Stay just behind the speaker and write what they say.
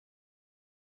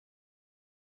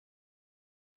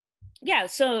Yeah,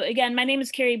 so again, my name is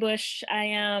Carrie Bush. I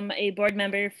am a board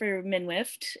member for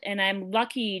WIFT, and I'm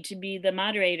lucky to be the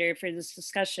moderator for this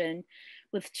discussion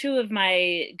with two of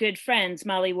my good friends,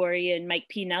 Molly Worre and Mike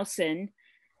P. Nelson.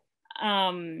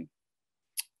 I'm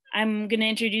going to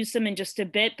introduce them in just a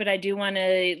bit, but I do want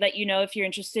to let you know if you're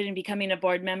interested in becoming a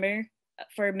board member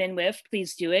for WIFT,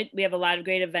 please do it. We have a lot of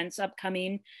great events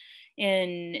upcoming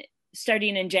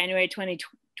starting in January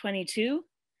 2022.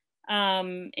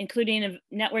 Including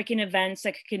networking events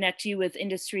that could connect you with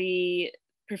industry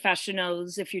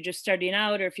professionals if you're just starting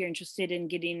out or if you're interested in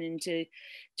getting into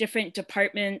different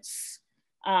departments.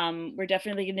 We're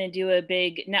definitely going to do a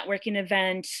big networking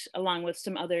event along with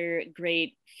some other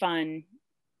great, fun,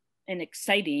 and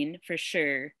exciting, for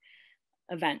sure,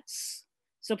 events.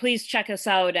 So please check us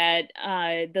out at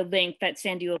the link that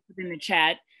Sandy will put in the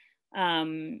chat,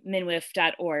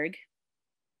 minwif.org.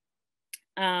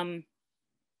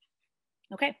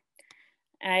 Okay,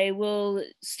 I will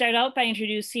start out by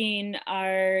introducing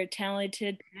our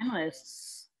talented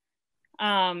panelists.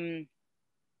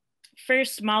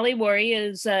 First, Molly Worre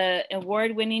is an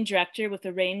award-winning director with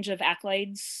a range of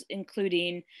accolades,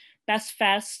 including Best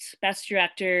Fest, Best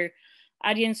Director,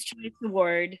 Audience Choice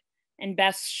Award, and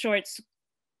Best Shorts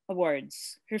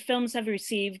Awards. Her films have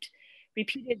received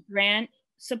repeated grant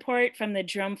support from the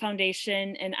Jerome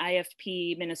Foundation and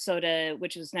IFP Minnesota,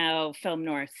 which is now Film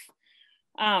North.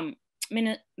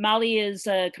 Molly is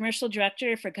a commercial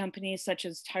director for companies such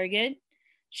as Target.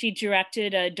 She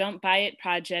directed a Don't Buy It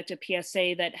project, a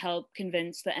PSA that helped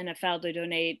convince the NFL to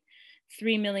donate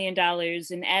 $3 million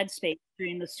in ad space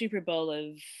during the Super Bowl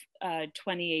of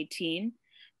 2018,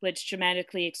 which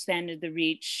dramatically expanded the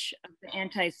reach of the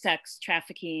anti-sex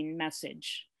trafficking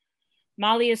message.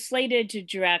 Molly is slated to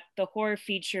direct the horror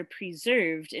feature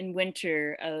Preserved in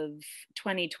winter of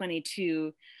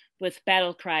 2022 with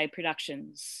Battle Cry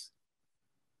Productions.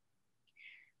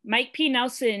 Mike P.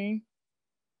 Nelson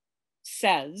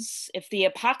says, if the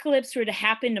apocalypse were to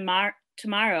happen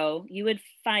tomorrow, you would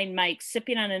find Mike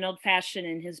sipping on an old-fashioned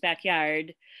in his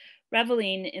backyard,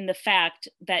 reveling in the fact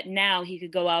that now he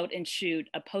could go out and shoot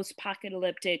a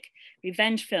post-apocalyptic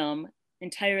revenge film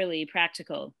entirely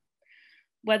practical.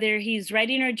 Whether he's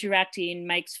writing or directing,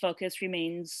 Mike's focus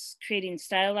remains creating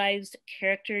stylized,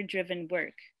 character-driven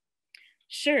work.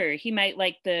 Sure, he might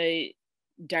like the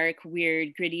dark,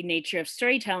 weird, gritty nature of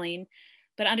storytelling,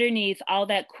 but underneath all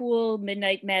that cool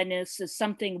midnight madness is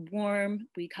something warm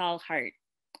we call heart.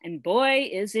 And boy,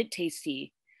 is it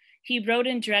tasty. He wrote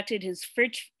and directed his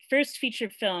first feature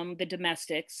film, The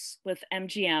Domestics, with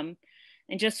MGM,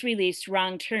 and just released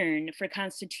Wrong Turn for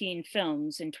Constantine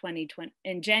Films in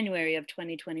January of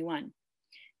 2021.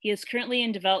 He is currently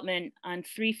in development on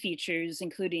 3 features,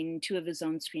 including 2 of his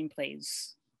own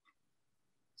screenplays.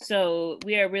 So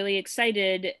we are really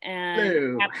excited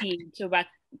and happy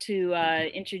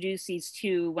to introduce these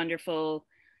 2 wonderful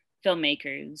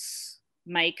filmmakers,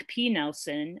 Mike P.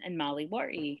 Nelson and Molly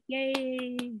Worre.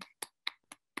 Yay!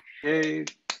 Yay!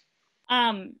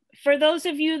 For those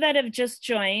of you that have just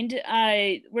joined,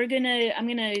 I'm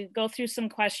gonna go through some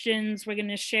questions. We're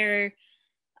gonna share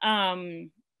a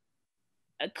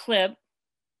clip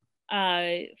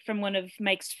from one of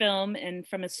Mike's film and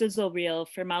from a sizzle reel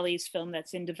for Molly's film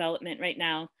that's in development right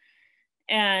now.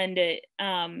 And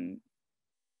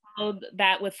follow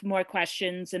that with more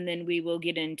questions, and then we will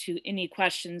get into any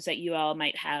questions that you all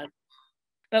might have.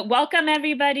 But welcome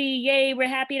everybody, yay, we're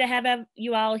happy to have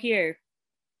you all here.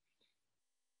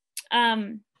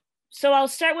 So I'll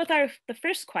start with the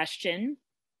first question,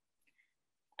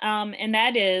 and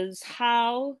that is,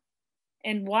 how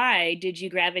and why did you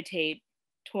gravitate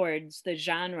towards the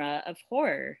genre of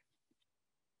horror?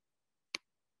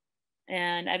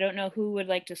 And I don't know who would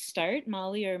like to start,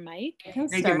 Molly or Mike? I can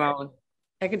start. Molly.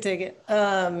 I can take it.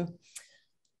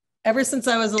 Ever since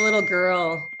I was a little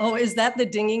girl. Oh, is that the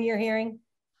dinging you're hearing?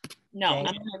 No, I'm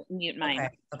gonna mute mine.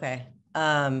 Okay.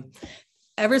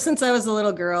 Ever since I was a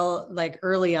little girl, like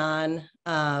early on,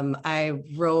 I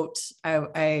wrote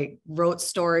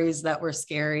stories that were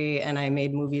scary, and I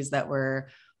made movies that were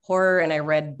horror, and I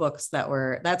read books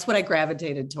that's what I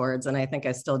gravitated towards. And I think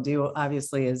I still do,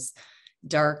 obviously, is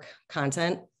dark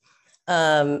content.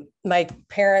 My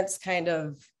parents kind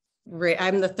of,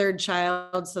 I'm the 3rd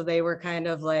child, so they were kind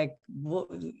of like,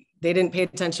 they didn't pay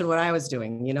attention to what I was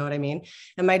doing, you know what I mean?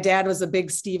 And my dad was a big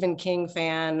Stephen King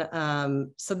fan.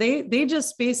 So they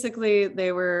just basically,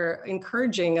 they were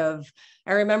encouraging of,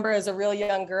 I remember as a real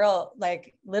young girl,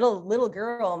 like little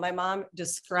girl, my mom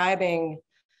describing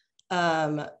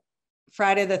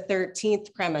Friday the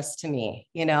 13th premise to me,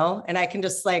 you know, and I can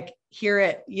just like hear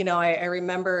it, you know, I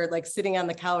remember like sitting on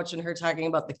the couch and her talking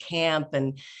about the camp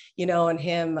and, you know, and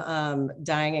him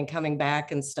dying and coming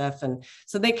back and stuff. And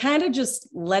so they kind of just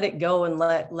let it go and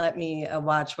let me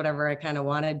watch whatever I kind of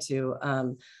wanted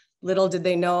to. Little did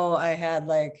they know I had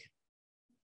like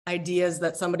ideas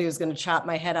that somebody was going to chop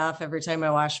my head off every time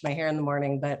I washed my hair in the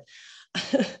morning. But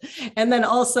and then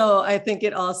also, I think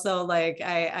it also like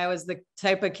I was the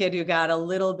type of kid who got a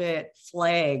little bit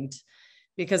flagged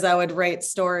because I would write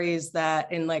stories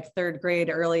that in like third grade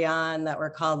early on that were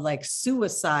called like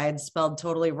suicide, spelled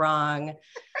totally wrong,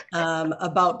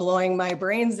 about blowing my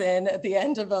brains in at the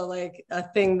end of a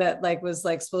thing that like was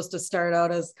like supposed to start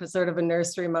out as sort of a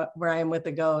nursery rhyme with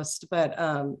a ghost, but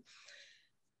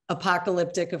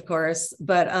apocalyptic, of course.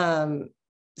 But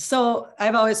so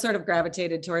I've always sort of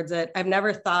gravitated towards it. I've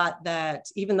never thought that,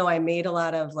 even though I made a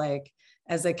lot of like,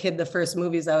 as a kid, the first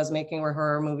movies I was making were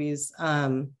horror movies.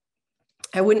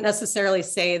 I wouldn't necessarily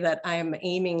say that I'm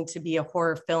aiming to be a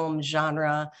horror film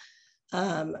genre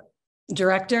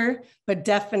director, but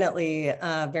definitely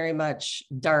very much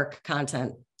dark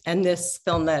content. And this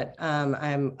film that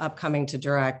I'm upcoming to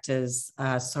direct is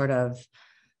sort of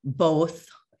both.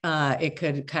 It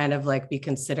could kind of like be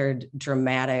considered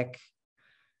dramatic,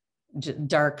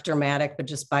 dark dramatic, but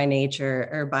just by nature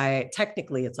or by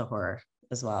technically it's a horror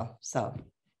as well. So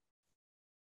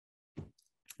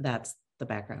that's the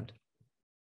background.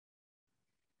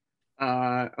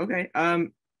 Okay.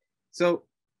 So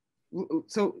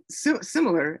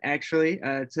similar actually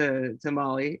to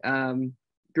Molly.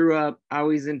 Grew up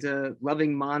always into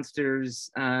loving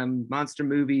monsters, monster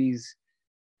movies,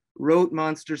 wrote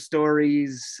monster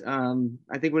stories.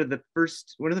 I think one of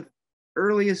the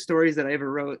earliest stories that I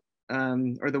ever wrote,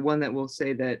 or the one that we'll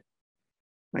say that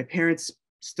my parents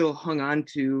still hung on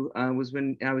to, was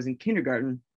when I was in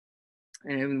kindergarten.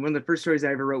 And one of the first stories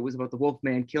I ever wrote was about the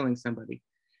Wolfman killing somebody.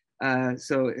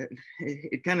 So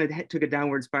it kind of took a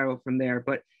downward spiral from there.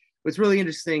 But what's really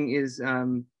interesting is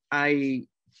I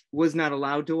was not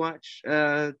allowed to watch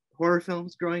horror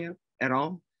films growing up at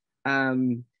all,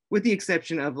 with the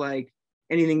exception of like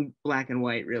anything black and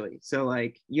white, really. So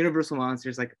like Universal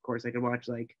Monsters, like of course I could watch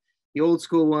like the old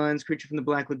school ones, Creature from the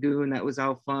Black Lagoon, that was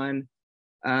all fun.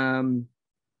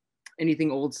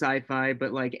 Anything old sci-fi,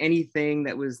 but like anything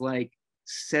that was like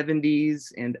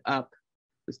 70s and up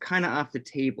was kind of off the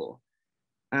table.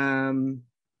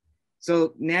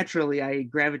 So naturally I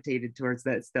gravitated towards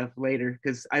that stuff later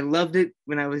because I loved it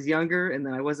when I was younger, and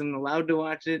then I wasn't allowed to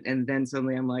watch it, and then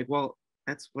suddenly I'm like, well,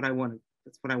 that's what I want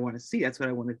to see, that's what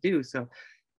I want to do. So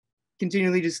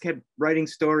continually just kept writing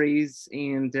stories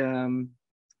and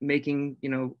making, you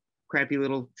know, crappy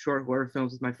little short horror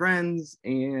films with my friends,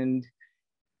 and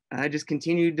I just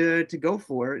continued to go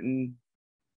for it, and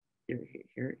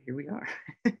here we are.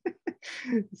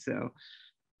 So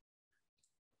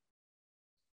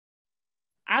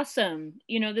awesome.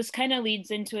 You know, this kind of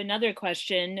leads into another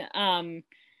question.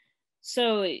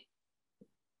 So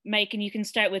Mike, and you can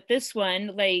start with this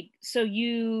one. Like, so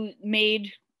you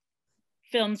made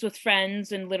films with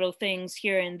friends and little things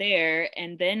here and there,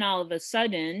 and then all of a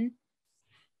sudden,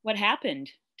 what happened?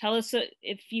 Tell us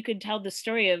if you could tell the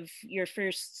story of your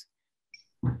first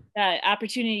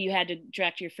opportunity you had to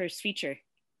direct your first feature.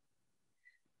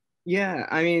 Yeah,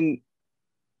 I mean,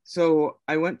 so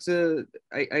I went to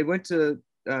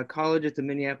college at the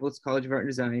Minneapolis College of Art and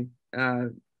Design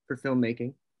for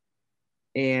filmmaking,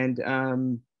 and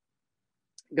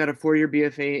got a 4-year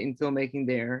BFA in filmmaking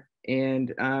there. And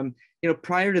you know,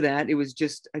 prior to that, it was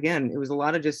just, again, it was a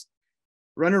lot of just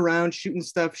running around shooting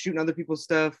stuff, shooting other people's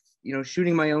stuff, you know,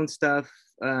 shooting my own stuff,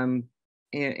 and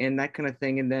that kind of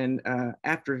thing. And then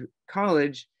after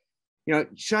college, you know,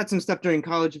 shot some stuff during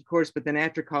college, of course, but then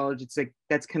after college, it's like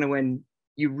that's kind of when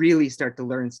you really start to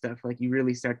learn stuff. Like you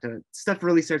really stuff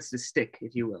really starts to stick,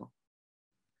 if you will.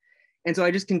 And so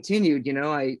I just continued, you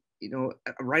know,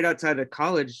 right outside of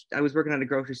college, I was working at a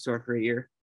grocery store for a year.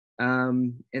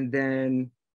 And then,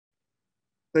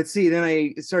 let's see, then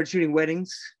I started shooting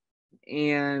weddings.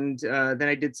 And then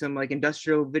I did some like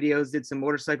industrial videos, did some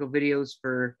motorcycle videos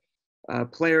for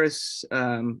Polaris,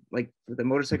 like for the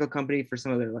motorcycle company, for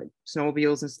some of their like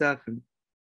snowmobiles and stuff.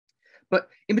 But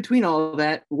in between all of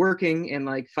that, working and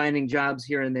like finding jobs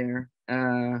here and there,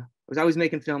 I was always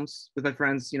making films with my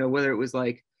friends, you know, whether it was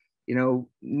like, you know,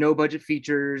 no budget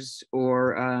features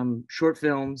or short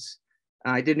films.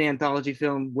 I did an anthology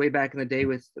film way back in the day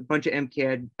with a bunch of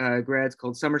MCAD grads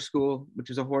called Summer School, which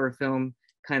was a horror film,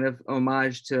 kind of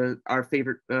homage to our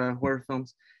favorite horror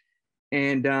films.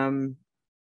 And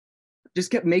just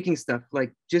kept making stuff.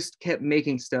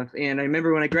 And I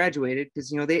remember when I graduated, because,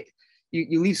 you know,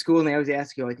 you leave school and they always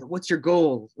ask you like, what's your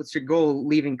goal? What's your goal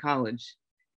leaving college?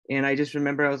 And I just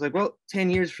remember I was like, well, 10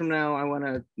 years from now, I want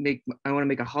to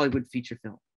make a Hollywood feature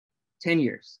film. 10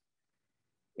 years.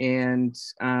 And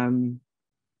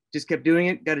just kept doing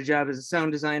it. Got a job as a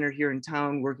sound designer here in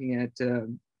town, working at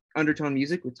Undertone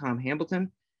Music with Tom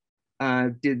Hambleton.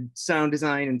 Did sound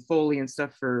design and Foley and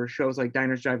stuff for shows like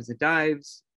Diners, Drive-Ins, and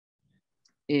Dives.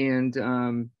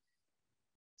 And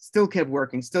still kept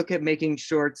working, still kept making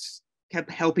shorts,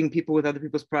 kept helping people with other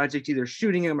people's projects, either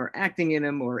shooting them or acting in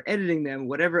them or editing them,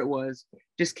 whatever it was,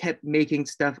 just kept making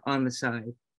stuff on the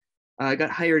side. I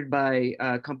got hired by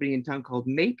a company in town called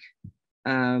Make,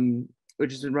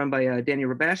 which is run by Danny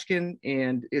Rabashkin,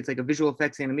 and it's like a visual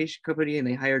effects animation company, and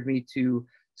they hired me to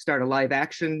start a live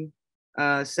action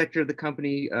sector of the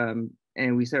company,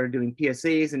 and we started doing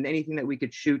PSAs and anything that we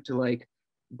could shoot to like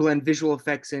blend visual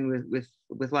effects in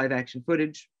with live action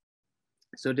footage.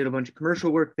 So did a bunch of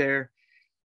commercial work there.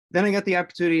 Then I got the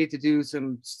opportunity to do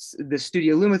the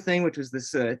Studio Luma thing, which was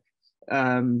this this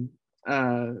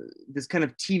kind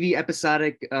of TV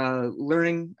episodic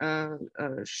learning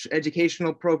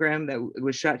educational program that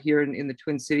was shot here in the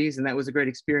Twin Cities, and that was a great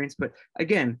experience. But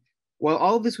again, while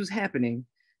all of this was happening,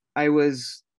 I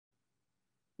was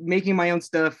making my own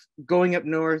stuff, going up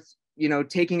north,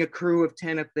 taking a crew of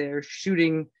 10 up there,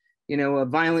 shooting, a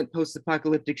violent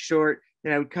post-apocalyptic short.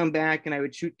 Then I would come back and I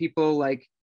would shoot people like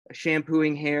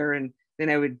shampooing hair, and then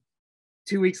I would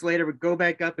 2 weeks later would go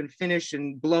back up and finish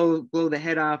and blow the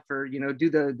head off, or do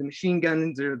the machine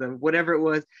guns or the whatever it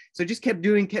was. So just kept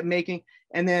making,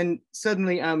 and then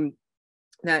suddenly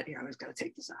that here, I was gonna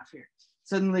take this off here.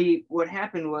 Suddenly what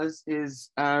happened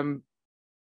is a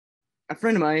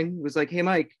friend of mine was like, hey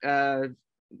Mike,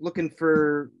 looking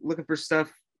for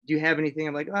stuff, do you have anything?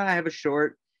 I'm like, oh, I have a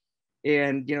short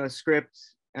and a script.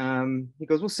 He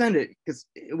goes, well, send it, because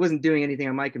it wasn't doing anything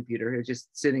on my computer, it was just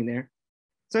sitting there.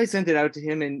 So I sent it out to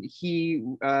him, and he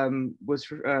was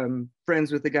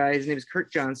friends with the guy. His name is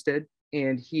Kurt Johnstead,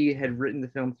 and he had written the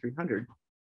film 300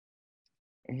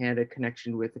 and had a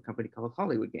connection with a company called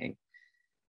Hollywood Gang.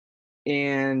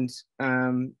 And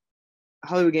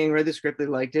Hollywood Gang read the script, they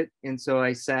liked it, and so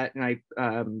I sat and I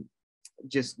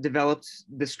just developed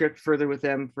the script further with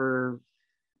them for,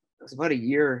 it was about a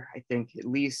year, I think, at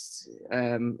least.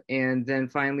 And then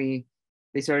finally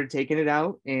they started taking it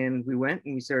out, and we went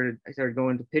and I started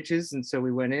going to pitches. And so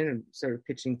we went in and started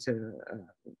pitching to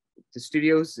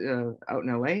studios out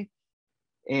in LA.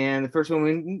 And the first one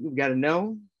we got a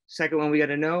no, second one we got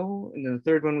a no, and then the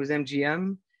third one was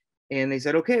MGM. And they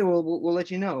said, okay, well, we'll let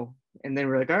you know. And then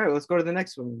we're like, all right, let's go to the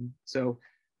next one. So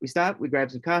we stopped, we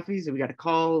grabbed some coffees, and we got a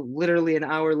call literally an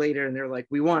hour later, and they're like,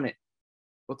 we want it,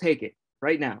 we'll take it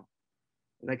right now.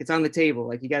 Like, it's on the table.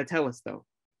 Like, you got to tell us though,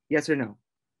 yes or no.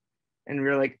 And we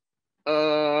were like,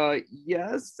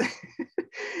 yes.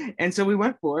 And so we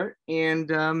went for it. And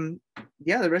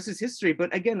yeah, the rest is history.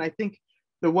 But again, I think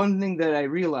the one thing that I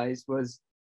realized was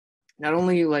not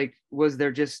only like, was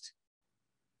there just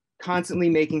constantly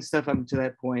making stuff up to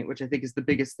that point, which I think is the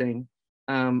biggest thing.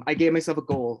 I gave myself a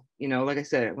goal, like I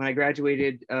said, when I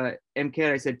graduated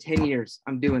MCAT, I said 10 years,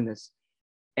 I'm doing this.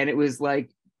 And it was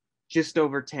like just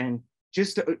over 10,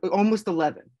 just almost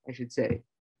 11, I should say,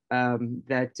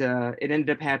 that it ended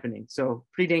up happening. So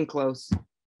pretty dang close.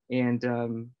 And,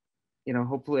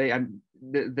 hopefully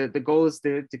the goal is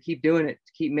to keep doing it,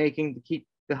 to keep making, to keep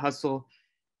the hustle.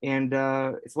 And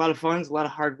it's a lot of fun, it's a lot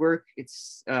of hard work.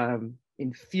 It's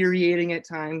infuriating at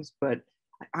times, but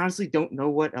I honestly don't know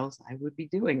what else I would be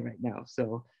doing right now.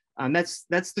 So that's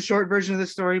the short version of the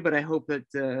story, but I hope that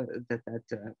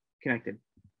that connected.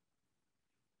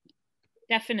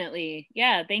 Definitely.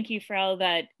 Yeah. Thank you for all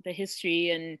that, the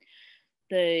history and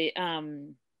the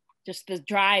just the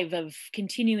drive of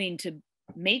continuing to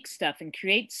make stuff and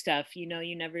create stuff.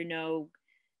 You never know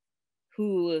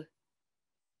who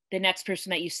the next person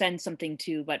that you send something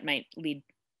to, what might lead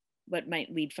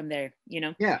from there,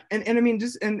 Yeah. And I mean,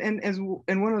 just and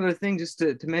one other thing just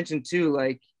to mention too,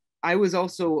 like I was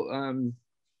also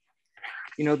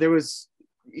there was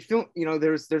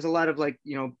there's a lot of like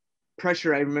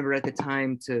pressure, I remember at the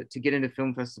time, to get into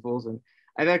film festivals. And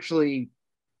I've actually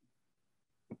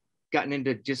gotten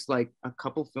into just like a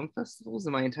couple film festivals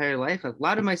in my entire life. A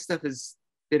lot of my stuff has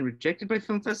been rejected by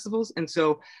film festivals. And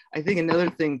so I think another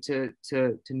thing to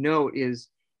note is,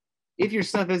 if your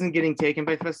stuff isn't getting taken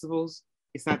by festivals,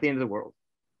 it's not the end of the world.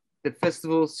 The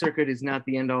festival circuit is not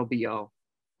the end all be all.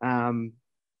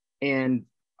 And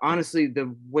honestly,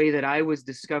 the way that I was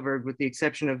discovered, with the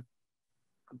exception of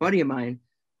a buddy of mine,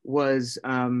 was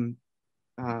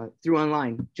through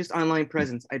online, just online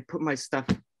presence. I'd put my stuff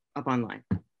up online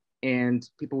and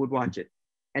people would watch it.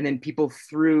 and then people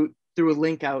threw a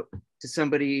link out to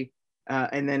somebody,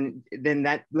 and then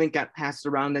that link got passed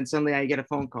around. Then suddenly I get a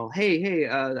phone call, hey,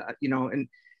 and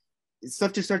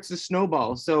stuff just starts to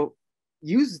snowball. So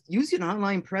use an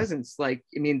online presence. Like,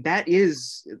 I mean, that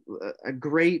is a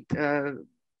great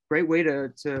way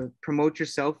to promote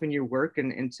yourself and your work,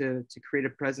 and to create a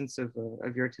presence of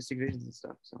your artistic visions and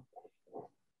stuff. So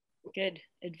good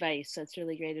advice. That's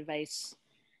really great advice.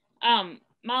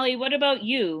 Molly, what about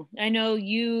you? I know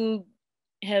you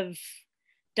have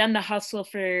done the hustle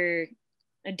for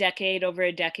over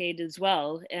a decade as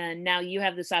well, and now you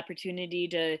have this opportunity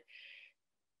to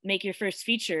make your first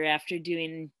feature after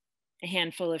doing a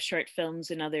handful of short films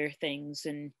and other things.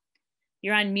 And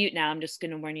you're on mute now. I'm just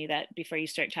going to warn you that before you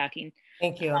start talking.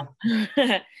 Thank you.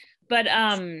 But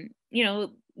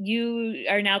you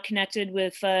are now connected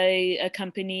with a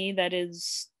company that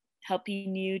is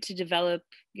helping you to develop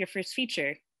your first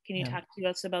feature. Can you talk to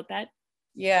us about that?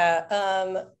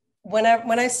 Yeah. When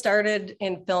I started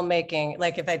in filmmaking,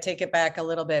 like if I take it back a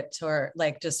little bit to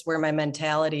like just where my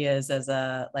mentality is as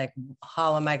a, like,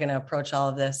 how am I going to approach all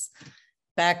of this?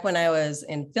 Back when I was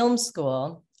in film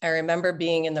school, I remember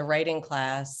being in the writing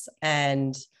class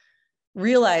and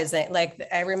realizing, like,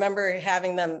 I remember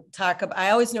having them talk about, I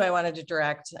always knew I wanted to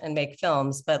direct and make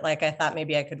films, but like, I thought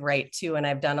maybe I could write too. And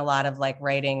I've done a lot of like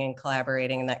writing and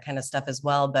collaborating and that kind of stuff as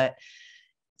well. But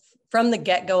from the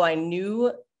get-go, I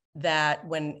knew that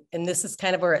and this is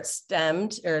kind of where it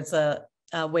stemmed, or it's a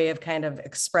way of kind of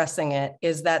expressing it,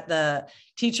 is that the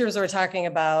teachers were talking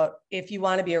about, if you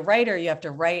want to be a writer, you have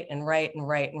to write and write and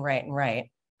write and write and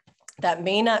write. That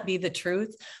may not be the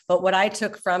truth, but what I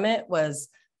took from it was,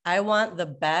 I want the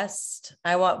best.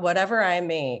 I want whatever I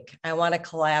make, I want to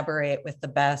collaborate with the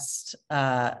best,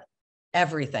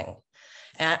 everything.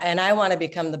 And I want to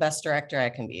become the best director I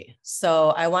can be.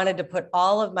 So I wanted to put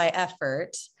all of my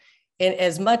effort in,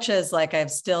 as much as like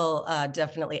I've still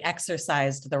definitely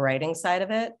exercised the writing side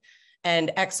of it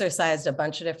and exercised a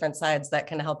bunch of different sides that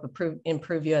can help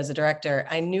improve you as a director.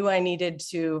 I knew I needed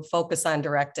to focus on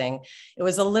directing. It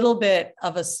was a little bit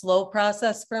of a slow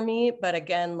process for me, but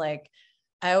again, like,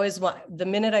 I always the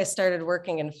minute I started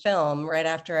working in film, right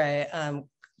after I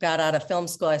got out of film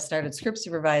school, I started script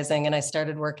supervising and I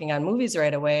started working on movies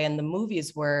right away. And the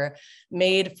movies were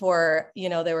made for,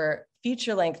 they were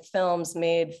feature length films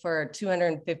made for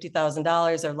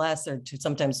 $250,000 or less, or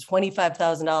sometimes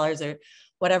 $25,000 or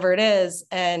whatever it is.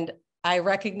 And I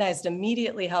recognized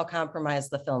immediately how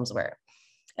compromised the films were.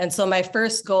 And so my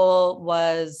first goal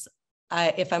was,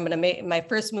 if I'm going to make, my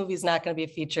first movie is not going to be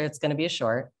a feature, it's going to be a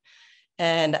short.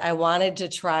 And I wanted to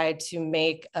try to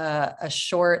make a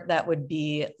short that would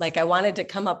be like, I wanted to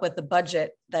come up with the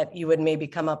budget that you would maybe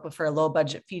come up with for a low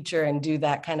budget feature and do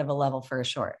that kind of a level for a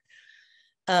short.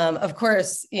 Of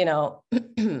course, we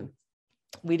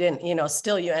didn't,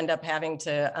 still you end up having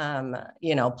to,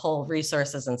 pull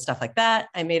resources and stuff like that.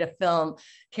 I made a film.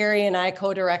 Carrie and I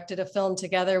co-directed a film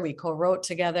together. We co-wrote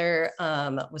together.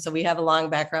 So we have a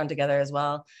long background together as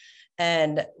well.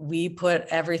 And we put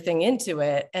everything into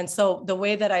it. And so the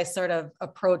way that I sort of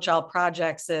approach all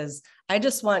projects is, I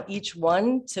just want each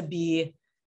one to be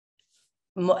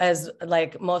as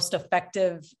like most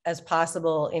effective as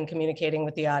possible in communicating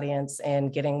with the audience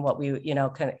and getting what we,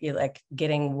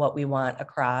 getting what we want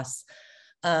across.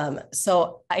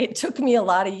 So it took me a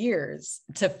lot of years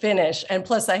to finish. And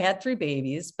plus I had 3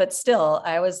 babies, but still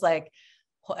I was like,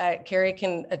 Carrie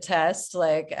can attest,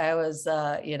 like I was,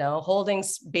 holding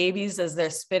babies as they're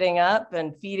spitting up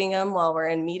and feeding them while we're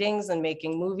in meetings and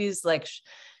making movies, not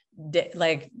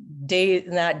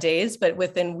days, but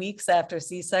within weeks after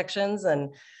C-sections.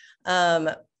 And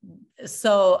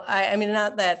so I mean,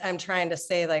 not that I'm trying to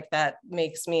say like that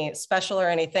makes me special or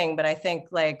anything, but I think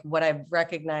like what I've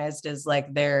recognized is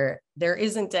like there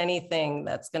isn't anything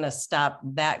that's going to stop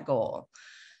that goal.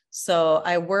 So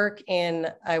I work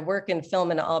in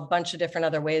film in a bunch of different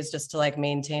other ways just to like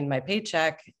maintain my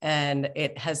paycheck. And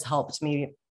it has helped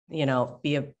me,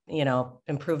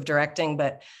 improve directing.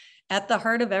 But at the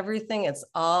heart of everything, it's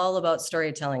all about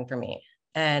storytelling for me.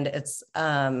 And it's,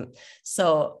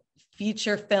 so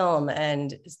feature film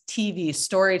and TV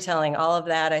storytelling, all of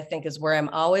that, I think is where I'm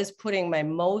always putting my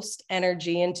most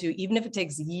energy into, even if it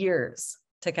takes years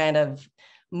to kind of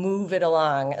move it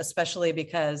along, especially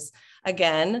because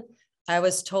again, I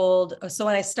was told, so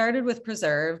when I started with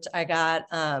Preserved, I got,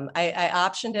 I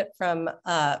optioned it from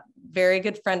a very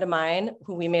good friend of mine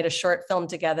who we made a short film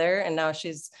together. And now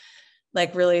she's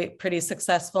like really pretty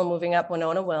successful, moving up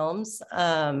Winona Wilms.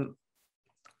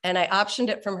 And I optioned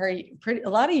it from her a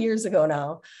lot of years ago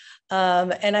now.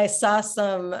 And I saw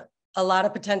some a lot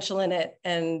of potential in it.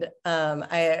 And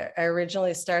I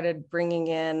originally started bringing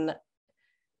in,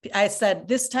 I said,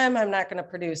 this time I'm not going to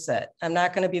produce it. I'm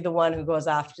not going to be the one who goes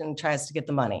off and tries to get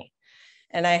the money.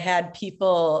 And I had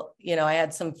people, you know, I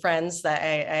had some friends that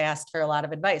I asked for a lot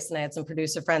of advice, and I had some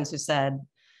producer friends who said,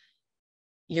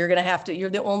 you're going to have to, you're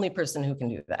the only person who can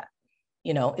do that.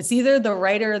 You know, it's either the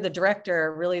writer or the director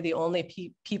are really the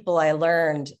only people I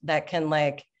learned that can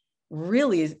like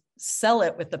really sell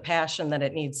it with the passion that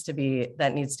it needs to be,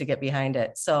 that needs to get behind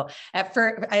it. So at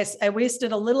first I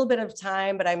wasted a little bit of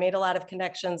time, but I made a lot of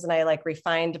connections, and I like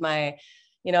refined my,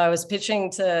 you know, I was pitching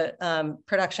to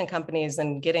production companies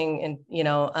and getting in, you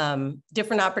know,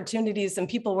 different opportunities, and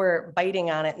people were biting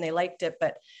on it and they liked it,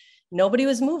 but nobody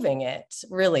was moving it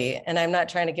really. And I'm not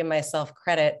trying to give myself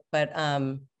credit, but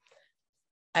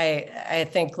I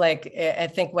think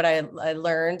what I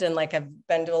learned, and like I've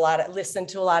been to listened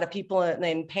to a lot of people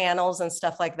in panels and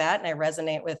stuff like that. And I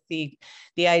resonate with the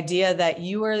idea that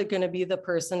you are going to be the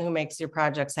person who makes your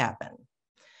projects happen.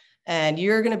 And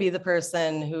you're going to be the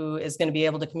person who is going to be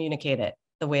able to communicate it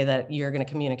the way that you're going to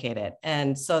communicate it.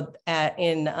 And so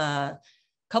a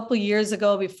couple of years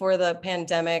ago, before the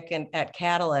pandemic, and at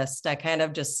Catalyst, I kind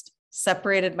of just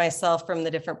separated myself from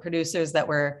the different producers that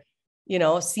were, you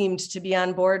know, seemed to be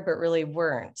on board, but really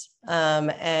weren't.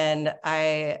 And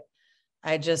I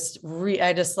just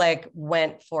like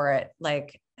went for it,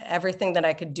 like everything that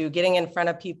I could do, getting in front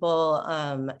of people.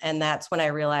 And that's when I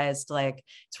realized like,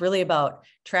 it's really about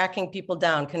tracking people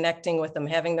down, connecting with them,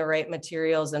 having the right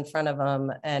materials in front of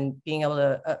them, and being able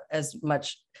to as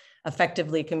much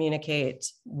effectively communicate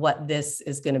what this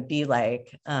is going to be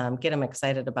like, get them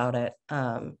excited about it.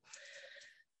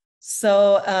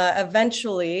 So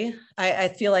eventually, I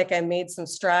feel like I made some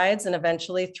strides, and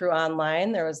eventually through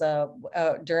online, there was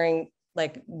during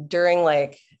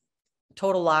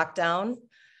total lockdown,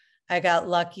 I got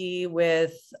lucky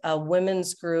with a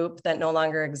women's group that no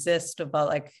longer exists, about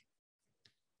like,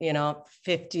 you know,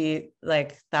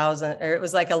 50,000, or it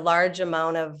was like a large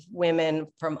amount of women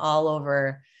from all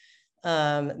over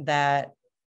that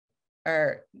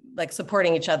are like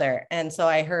supporting each other. And so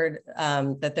I heard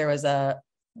that there was a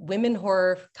women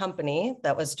horror company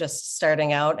that was just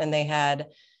starting out, and they had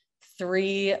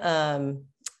they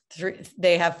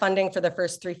have funding for the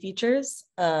first 3 features.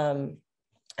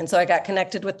 And so I got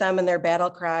connected with them in their battle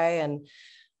cry. And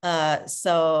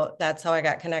so that's how I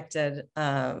got connected.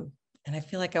 And I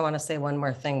feel like I want to say one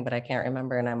more thing, but I can't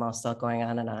remember. And I'm also going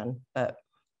on and on, but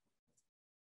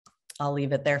I'll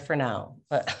leave it there for now.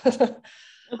 But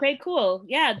okay, cool.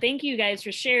 Yeah, thank you guys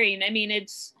for sharing. I mean,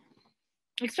 it's,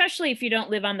 especially if you don't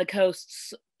live on the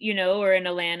coasts, you know, or in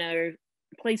Atlanta, or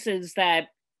places that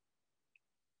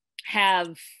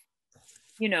have,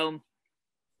 you know,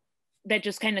 that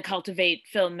just kind of cultivate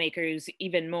filmmakers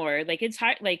even more. Like it's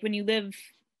hard, like when you live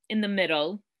in the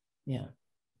middle. Yeah.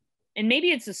 And maybe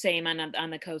it's the same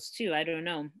on the coast too. I don't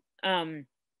know.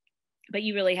 But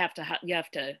you really have to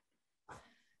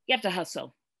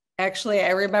hustle. Actually, I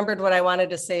remembered what I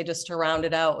wanted to say just to round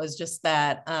it out, was just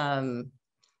that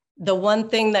the one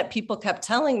thing that people kept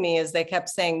telling me is they kept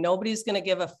saying, nobody's going to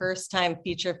give a first-time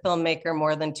feature filmmaker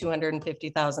more than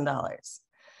 $250,000.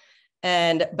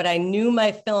 But I knew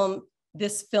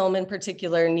this film in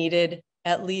particular needed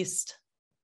at least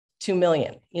 2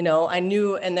 million, you know, I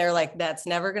knew, and they're like, that's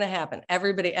never going to happen.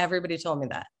 Everybody told me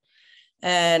that.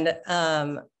 And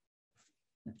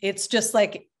it's just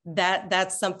like,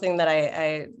 that's something that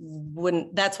I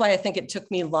wouldn't, that's why I think it took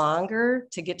me longer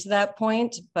to get to that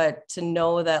point. But to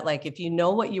know that, like, if you know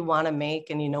what you want to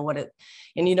make, and you know what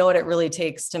it really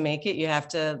takes to make it, you have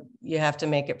to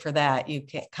make it for that. You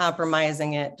can't,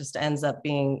 compromising it just ends up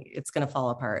being, it's going to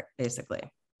fall apart basically.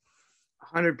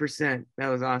 100%. That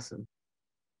was awesome.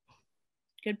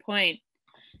 Good point.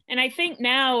 And I think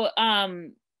now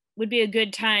would be a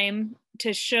good time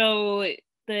to show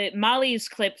the Molly's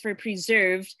clip for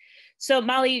Preserved. So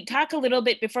Molly, talk a little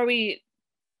bit before we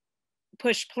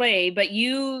push play, but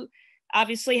you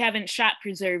obviously haven't shot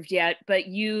Preserved yet, but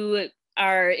you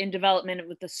are in development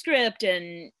with the script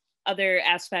and other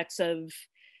aspects of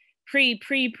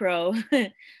pre-pro.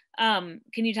 Can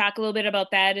you talk a little bit about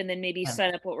that, and then maybe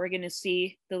set up what we're going to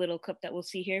see, the little clip that we'll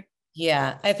see here?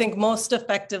 Yeah, I think most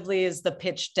effectively is the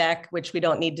pitch deck, which we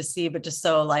don't need to see, but just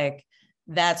so like,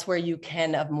 that's where you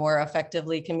can more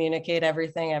effectively communicate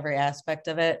everything, every aspect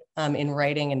of it, in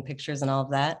writing and pictures and all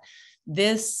of that.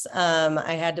 This,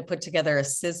 I had to put together a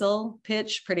sizzle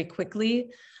pitch pretty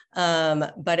quickly.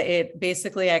 But it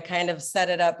basically, I kind of set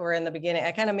it up where in the beginning,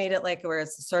 I kind of made it like where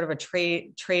it's sort of a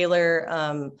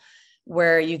trailer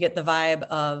where you get the vibe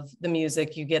of the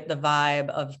music, you get the vibe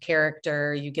of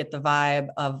character, you get the vibe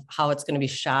of how it's going to be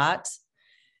shot.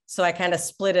 So I kind of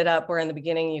split it up where in the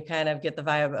beginning you kind of get the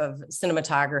vibe of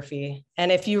cinematography.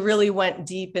 And if you really went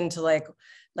deep into like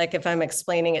if I'm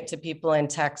explaining it to people in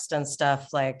text and stuff,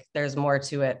 like there's more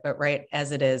to it, but right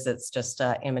as it is, it's just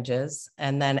images.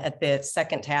 And then at the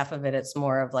second half of it, it's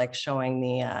more of like showing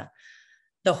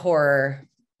the horror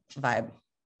vibe,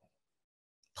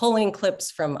 pulling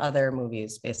clips from other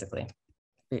movies, basically,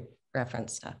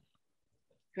 reference stuff.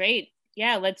 Great.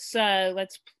 Yeah, let's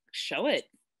show it.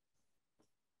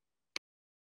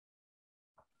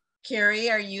 Carrie,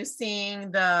 are you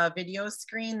seeing the video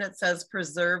screen that says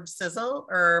preserved sizzle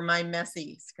or my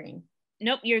messy screen?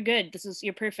 Nope, you're good.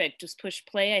 You're perfect. Just push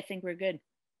play. I think we're good.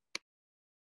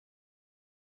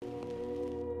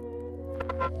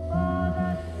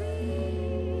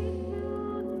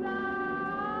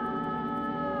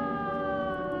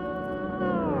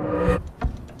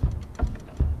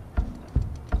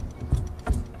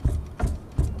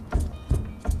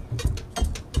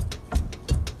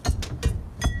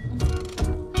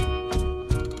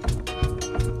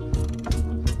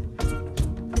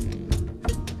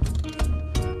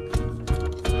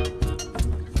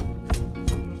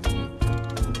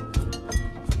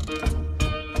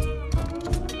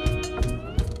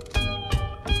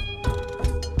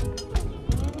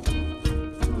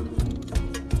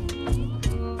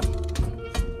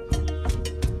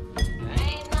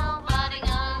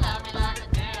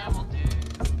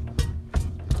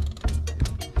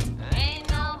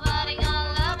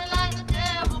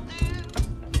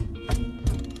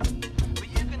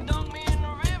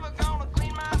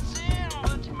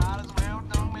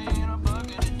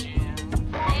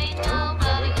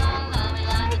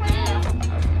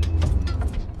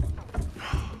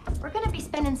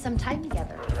 Some time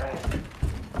together.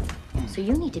 So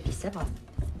you need to be civil.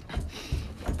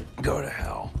 Go to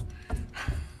hell.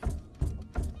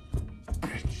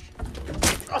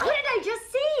 What did I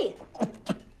just see?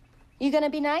 You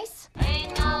gonna be nice?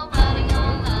 Ain't nobody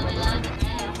gonna love me like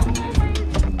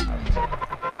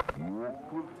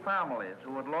With families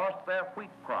who had lost their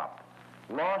wheat crop,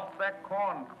 lost their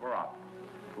corn crop,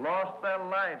 lost their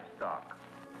livestock,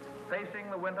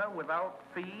 facing the winter without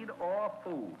feed or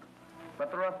food. But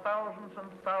there are thousands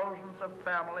and thousands of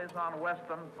families on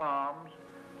western farms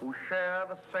who share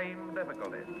the same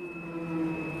difficulties.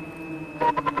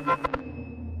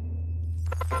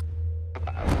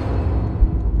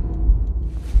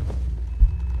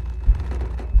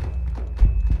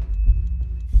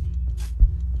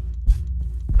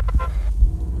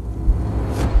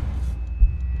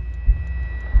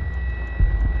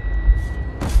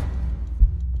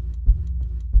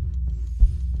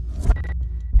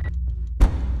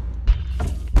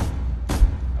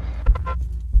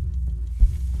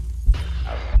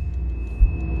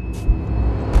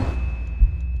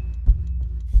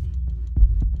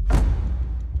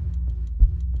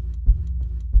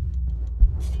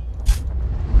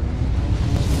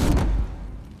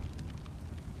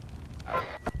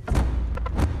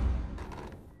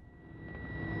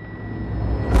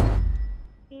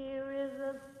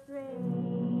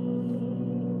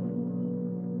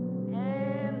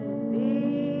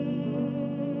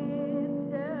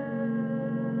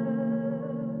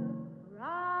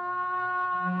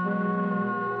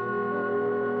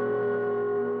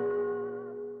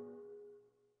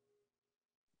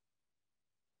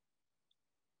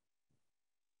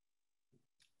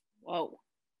 Whoa.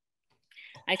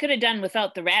 I could have done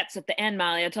without the rats at the end,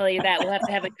 Molly. I'll tell you that. We'll have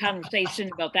to have a conversation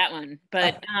about that one.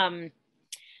 But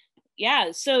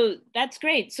yeah, so that's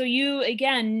great. So you,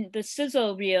 again, the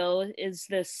sizzle reel is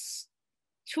this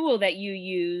tool that you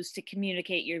use to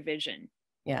communicate your vision.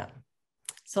 Yeah.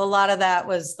 So a lot of that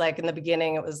was like in the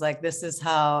beginning, it was like, this is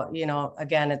how, you know,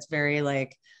 again, it's very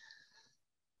like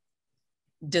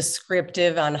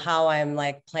descriptive on how I'm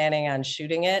like planning on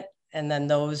shooting it. And then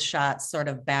those shots sort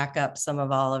of back up some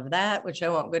of all of that, which I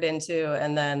won't get into.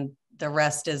 And then the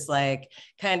rest is like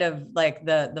kind of like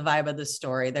the vibe of the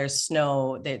story. There's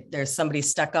snow, there's somebody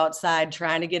stuck outside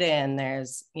trying to get in.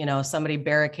 There's, you know, somebody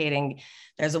barricading.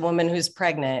 There's a woman who's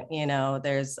pregnant, you know,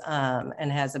 there's and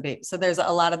has a baby. So there's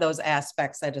a lot of those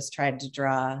aspects I just tried to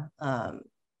draw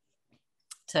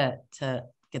to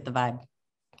get the vibe.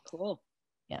 Cool.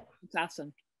 Yeah. It's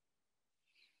awesome.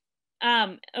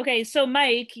 Okay, so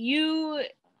Mike, you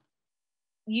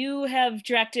have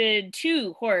directed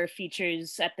 2 horror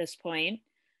features at this point,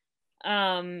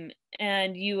 and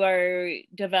you are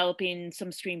developing some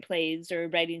screenplays or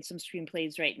writing some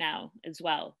screenplays right now as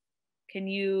well. Can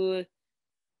you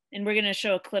And we're going to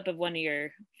show a clip of one of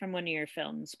your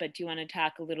films, but do you want to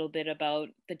talk a little bit about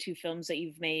the 2 films that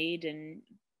you've made and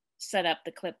set up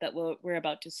the clip that we're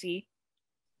about to see?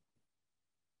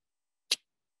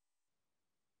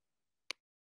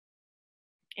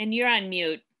 And you're on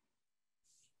mute.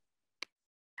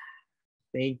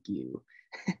 Thank you.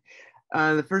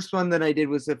 The first one that I did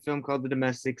was a film called The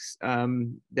Domestics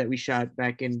that we shot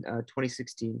back in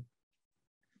 2016.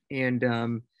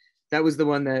 And that was the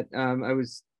one that I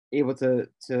was able to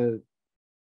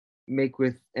make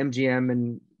with MGM,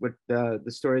 and what the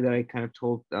story that I kind of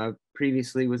told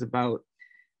previously was about.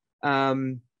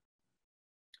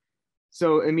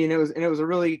 So I mean, it was a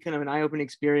really kind of an eye-opening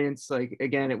experience. Like,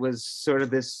 again, it was sort of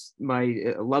this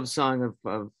my love song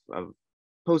of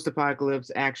post-apocalypse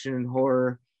action and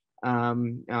horror,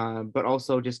 but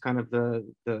also just kind of the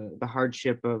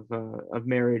hardship of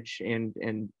marriage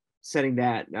and setting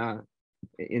that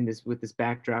in this with this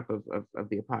backdrop of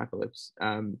the apocalypse.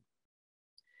 And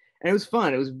it was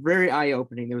fun. It was very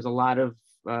eye-opening. There was a lot of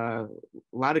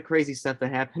crazy stuff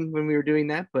that happened when we were doing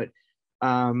that, but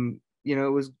you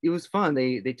know, it was fun.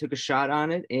 They took a shot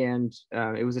on it, and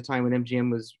it was a time when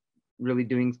MGM was really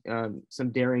doing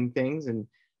some daring things and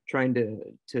trying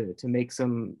to make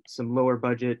some lower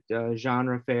budget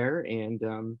genre fare, and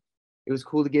it was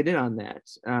cool to get in on that.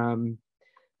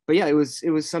 But yeah, it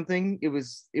was something. It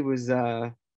was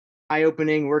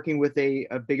eye-opening working with a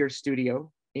bigger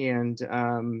studio, and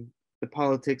the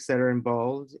politics that are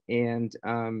involved, and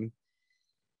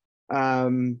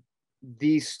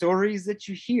the stories that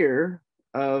you hear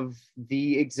of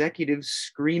the executives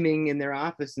screaming in their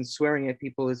office and swearing at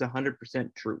people is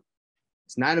 100% true.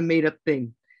 It's not a made-up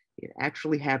thing. It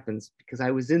actually happens, because I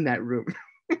was in that room.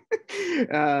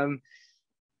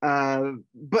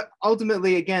 But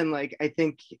ultimately, again, like I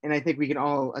think we can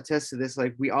all attest to this.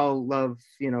 Like, we all love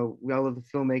the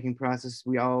filmmaking process.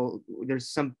 There's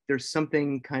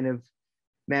something kind of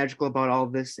magical about all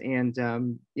of this, and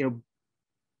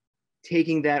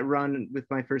taking that run with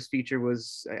my first feature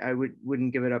was, I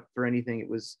wouldn't give it up for anything. It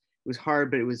was hard,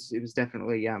 but it was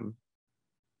definitely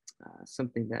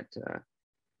something that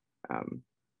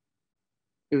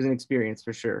it was an experience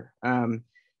for sure.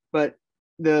 But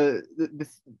the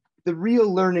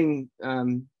real learning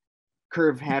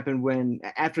curve happened when,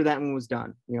 after that one was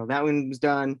done. That one was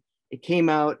done. It came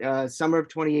out summer of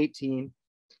 2018.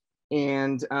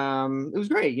 And it was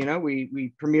great.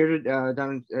 We premiered it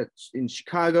down in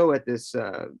Chicago at this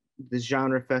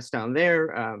genre fest down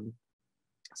there,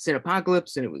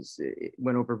 Cinepocalypse, and it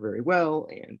went over very well.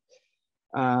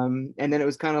 And then it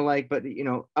was kind of like, but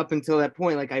up until that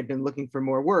point, like, I'd been looking for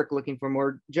more work, looking for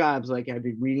more jobs. Like, I'd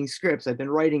been reading scripts, I'd been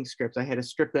writing scripts. I had a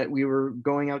script that we were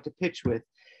going out to pitch with,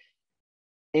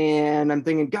 and I'm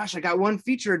thinking, gosh, I got one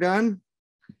feature done.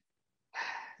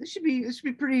 This should be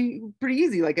pretty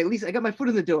easy. Like, at least I got my foot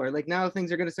in the door. Like, now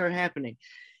things are going to start happening.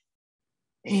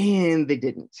 And they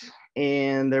didn't.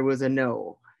 And there was a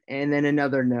no, and then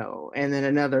another no, and then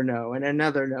another no, and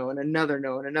another no, and another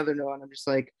no, and another no. And I'm just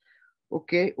like,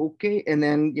 okay. And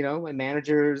then, my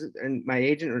managers and my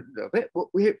agent are,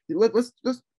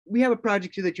 we have a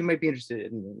project here that you might be interested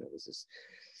in. And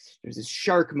there's this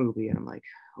shark movie, and I'm like,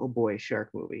 oh boy, shark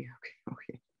movie.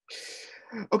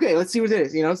 Okay, let's see what it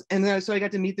is, And then, so I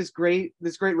got to meet this great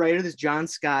writer, this John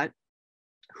Scott,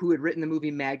 who had written the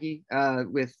movie Maggie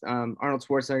with Arnold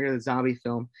Schwarzenegger, the zombie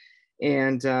film.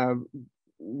 And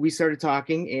we started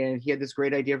talking, and he had this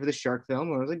great idea for the shark film.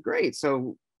 And I was like, great.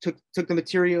 So took the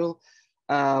material,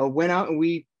 went out, and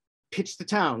we pitched the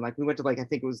town. Like, we went to, like, I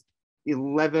think it was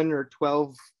 11 or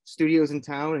 12 studios in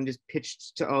town, and just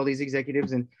pitched to all these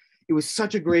executives. And it was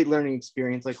such a great learning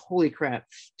experience. Like, holy crap,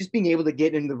 just being able to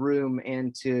get in the room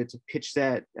and to pitch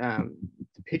that, to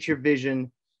pitch your vision.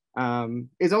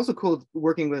 It's also cool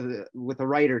working with a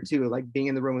writer too, like being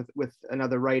in the room with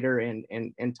another writer and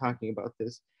talking about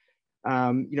this.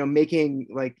 Making,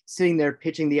 like, sitting there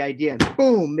pitching the idea and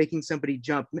boom, making somebody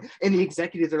jump, and the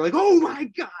executives are like, oh my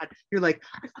God. You're like,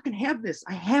 I fucking have this.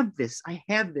 I have this.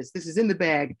 This is in the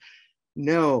bag.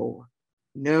 No.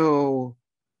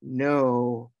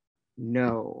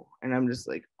 And I'm just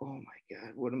like, oh my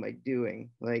God, what am I doing?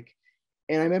 Like,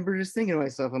 and I remember just thinking to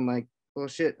myself, I'm like, well,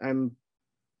 shit, I'm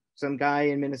some guy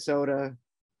in Minnesota,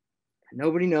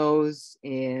 nobody knows.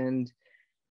 And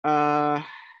I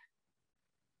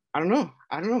don't know.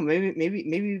 Maybe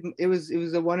it was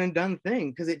a one and done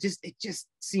thing, because it just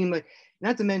seemed like,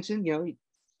 not to mention,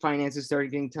 finances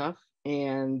started getting tough,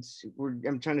 and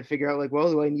I'm trying to figure out, like, well,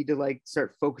 do I need to, like,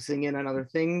 start focusing in on other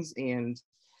things? And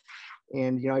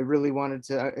I really wanted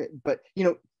to, but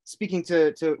speaking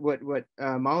to what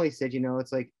Molly said,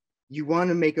 it's like, you want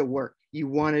to make it work, you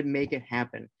want to make it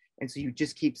happen, And so you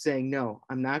just keep saying, no,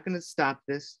 I'm not going to stop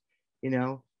this. You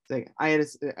know, it's like I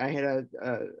had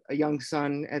a young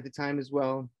son at the time as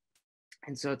well.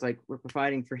 And so it's like, we're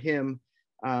providing for him.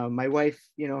 My wife,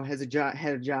 you know, had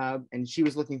a job, and she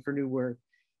was looking for new work.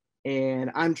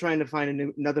 And I'm trying to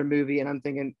find another movie. And I'm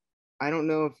thinking, I don't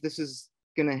know if this is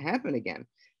going to happen again.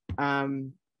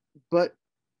 But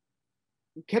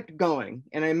kept going.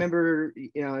 And I remember,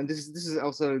 you know, and this is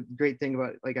also a great thing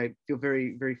about, like, I feel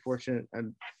very, very fortunate.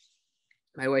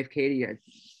 My wife, Katie,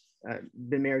 I've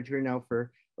been married to her now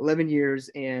for 11 years.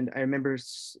 And I remember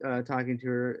talking to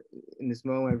her in this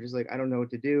moment. I was just like, I don't know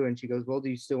what to do. And she goes, well,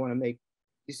 is this what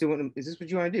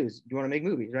you want to do? Do you want to make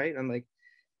movies, right? I'm like,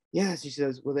 yeah. She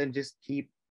says, well, then just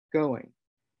keep going.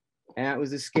 And that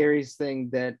was the scariest thing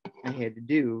that I had to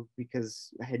do,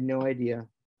 because I had no idea.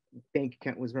 Bank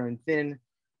account was running thin,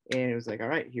 and it was like, all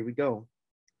right, here we go.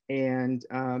 And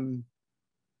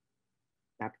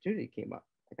opportunity came up.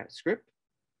 I got a script,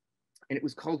 and it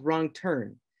was called Wrong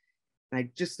Turn. And I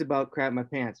just about crapped my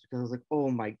pants, because I was like, oh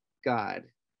my God.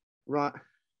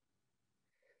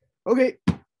 Okay,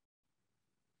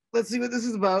 let's see what this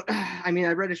is about. I mean,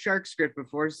 I read a shark script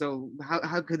before, so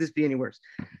how could this be any worse?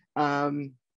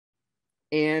 And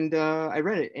I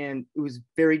read it, and it was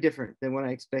very different than what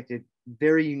I expected.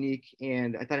 Very unique,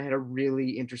 and I thought it had a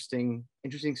really interesting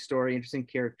story, interesting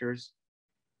characters,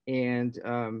 and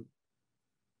an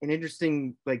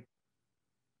interesting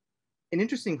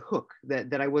hook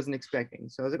that I wasn't expecting.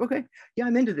 So I was like, okay, yeah,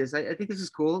 I'm into this. I think this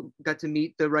is cool. Got to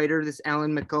meet the writer, this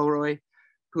Alan McElroy,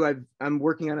 who I'm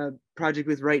working on a project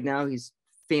with right now. He's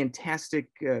fantastic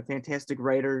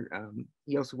writer.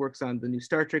 He also works on the new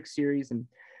Star Trek series, and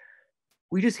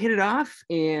we just hit it off,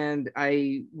 and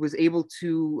I was able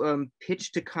to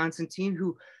pitch to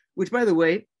Constantine, which by the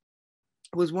way,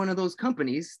 was one of those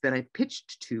companies that I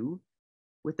pitched to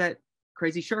with that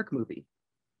crazy shark movie.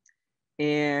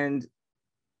 And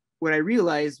what I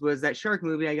realized was that shark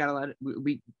movie,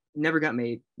 we never got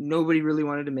made. Nobody really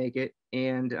wanted to make it.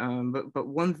 And but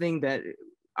one thing that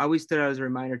always stood out as a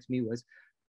reminder to me was,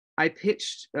 I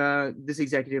pitched this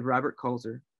executive, Robert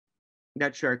Kulzer,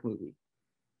 that shark movie.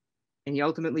 And he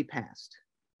ultimately passed.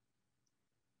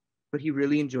 But he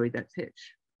really enjoyed that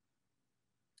pitch.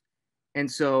 And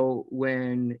so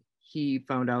when he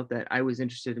found out that I was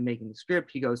interested in making the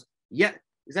script, he goes, yeah,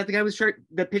 is that the guy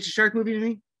that pitched a shark movie to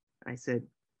me? I said,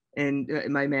 and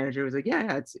my manager was like,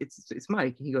 yeah, it's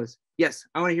Mike. And he goes, yes,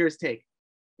 I want to hear his take.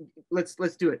 Let's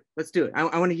do it. Let's do it.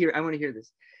 I want to hear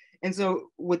this. And so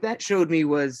what that showed me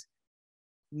was,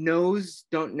 no's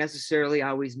don't necessarily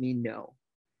always mean no.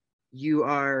 You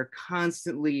are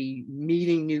constantly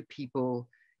meeting new people.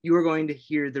 You are going to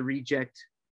hear the reject.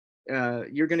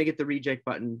 You're going to get the reject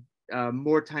button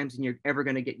more times than you're ever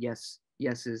going to get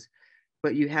yeses.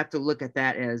 But you have to look at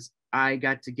that as, I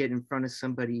got to get in front of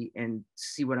somebody and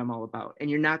see what I'm all about. And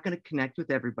you're not going to connect with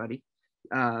everybody.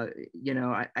 You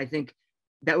know, I think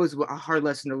that was a hard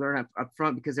lesson to learn up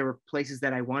front, because there were places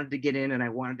that I wanted to get in, and I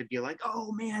wanted to be like,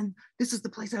 oh man, this is the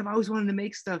place I've always wanted to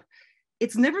make stuff.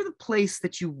 It's never the place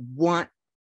that you want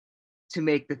to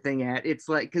make the thing at. It's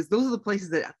like, because those are the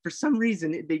places that for some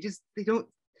reason they don't,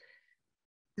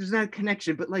 there's not a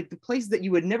connection. But like the places that you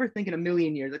would never think in a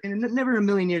million years, like never in a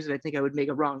million years did I think I would make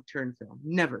a Wrong Turn film.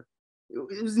 Never.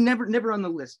 It was never on the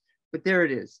list, but there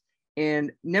it is.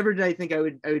 And never did I think I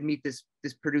would meet this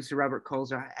producer, Robert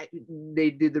Kulzer. They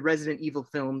did the Resident Evil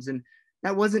films, and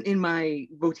that wasn't in my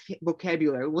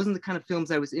vocabulary. It wasn't the kind of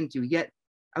films I was into. Yet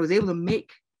I was able to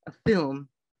make a film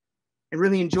and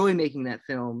really enjoy making that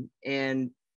film and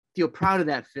feel proud of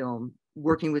that film,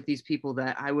 working with these people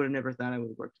that I would have never thought I would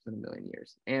have worked with in a million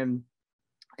years. And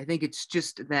I think it's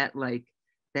just that, like,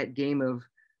 that game of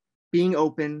being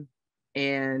open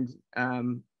and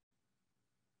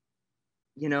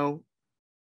you know,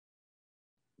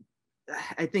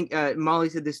 I think Molly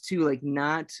said this too, like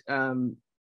not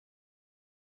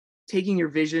taking your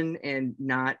vision and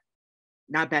not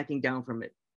backing down from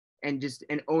it, and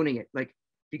owning it. Like,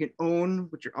 you can own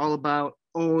what you're all about,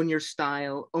 own your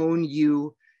style, own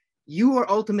you. You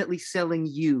are ultimately selling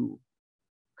you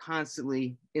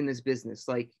constantly in this business.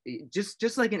 Like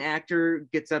just like an actor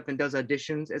gets up and does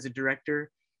auditions, as a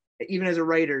director, even as a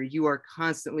writer, you are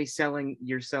constantly selling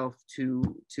yourself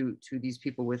to these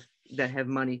people that have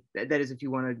money. That is, if you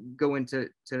want to go into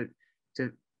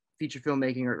feature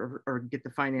filmmaking or get the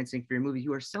financing for your movie,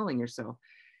 you are selling yourself.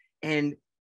 And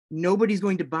nobody's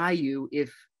going to buy you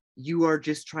if you are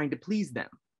just trying to please them.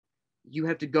 You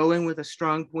have to go in with a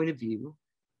strong point of view,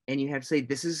 and you have to say,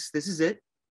 this is it.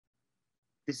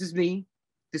 This is me.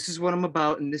 This is what I'm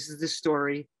about, and this is this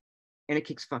story, and it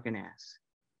kicks fucking ass.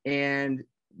 And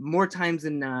more times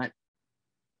than not,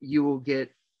 you will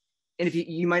get, and if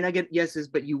you might not get yeses,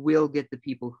 but you will get the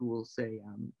people who will say,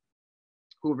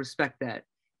 who will respect that,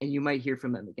 and you might hear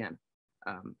from them again,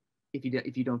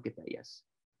 if you don't get that yes.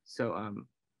 So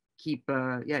keep,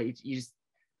 you just,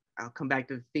 I'll come back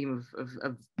to the theme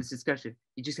of this discussion.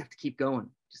 You just have to keep going.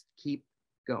 Just keep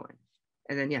going.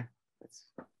 And then, yeah, that's.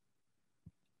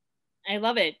 I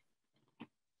love it.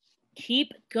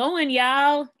 Keep going,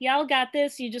 y'all. Y'all got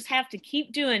this. You just have to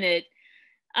keep doing it.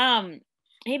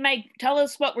 Hey, Mike, tell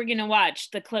us what we're going to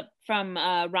watch. The clip from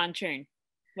Ron Chern.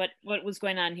 What was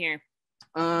going on here?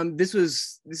 This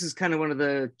is kind of one of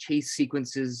the chase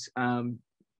sequences.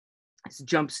 This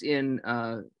jumps in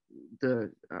our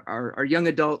young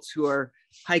adults who are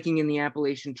hiking in the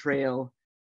Appalachian Trail.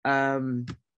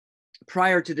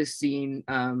 Prior to this scene,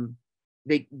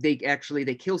 they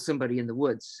kill somebody in the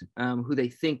woods who they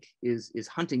think is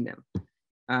hunting them.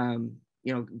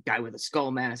 Guy with a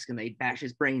skull mask, and they bash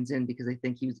his brains in because they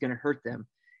think he was going to hurt them.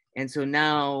 And so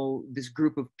now this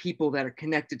group of people that are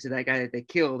connected to that guy that they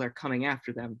killed are coming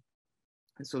after them.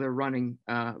 And so they're running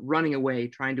away,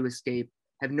 trying to escape,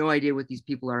 have no idea what these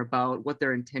people are about, what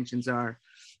their intentions are.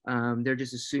 They're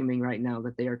just assuming right now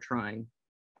that they are trying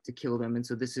to kill them. And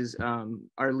so this is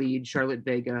our lead, Charlotte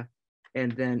Vega,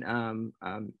 and then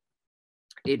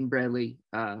Aidan Bradley,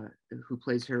 who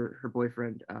plays her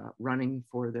boyfriend, running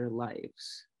for their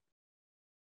lives.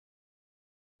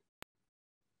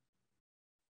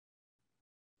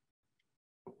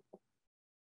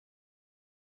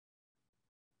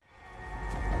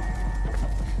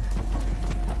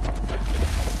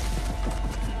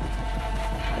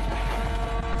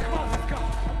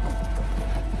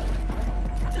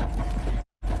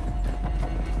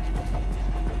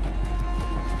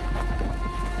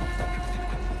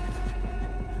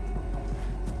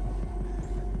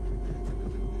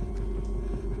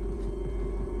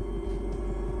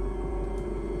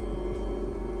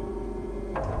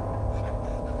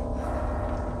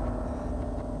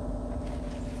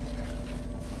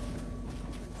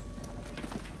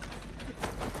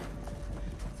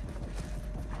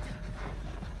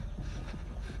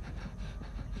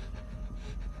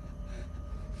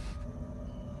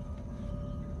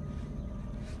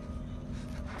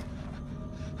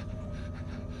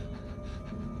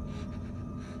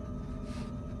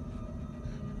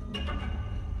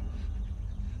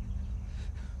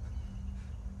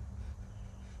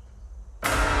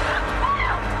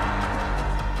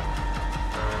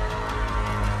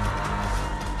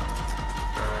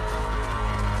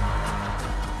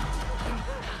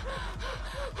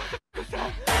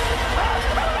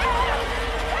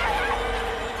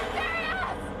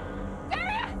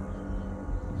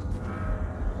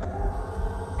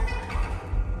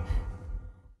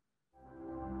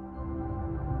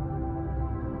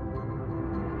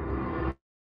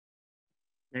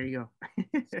 There you go.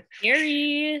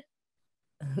 Scary.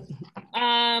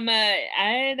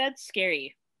 That's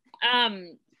scary.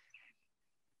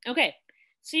 Okay,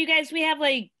 so you guys, we have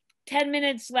like 10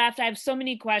 minutes left. I have so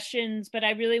many questions, but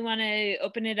I really want to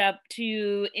open it up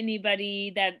to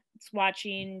anybody that's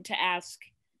watching to ask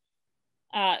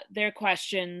their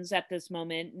questions at this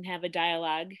moment and have a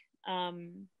dialogue.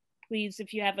 Please,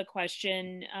 if you have a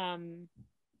question,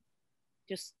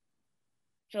 just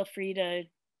feel free to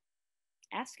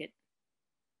ask it.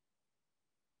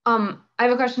 I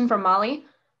have a question from Molly.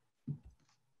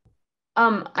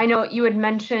 I know you had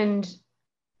mentioned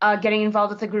getting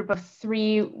involved with a group of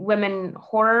 3 women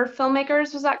horror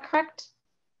filmmakers. Was that correct?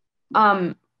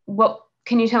 What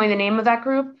can you tell me the name of that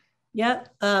group? Yep,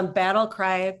 Battle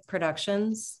Cry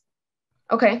Productions.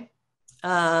 Okay.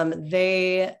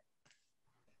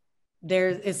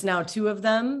 It's now 2 of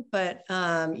them, but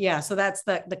yeah, so that's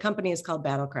the company is called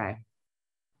Battle Cry.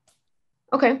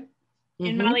 Okay.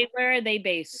 And Molly, where are they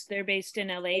based? They're based in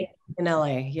LA? In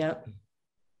LA, yep.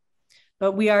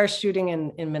 But we are shooting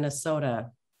in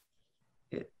Minnesota.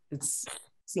 It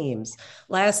seems.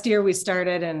 Last year we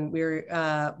started and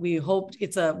we hoped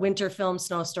it's a winter film,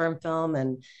 snowstorm film,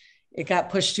 and it got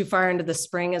pushed too far into the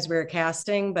spring as we were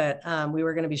casting, but we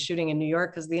were going to be shooting in New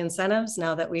York because of the incentives.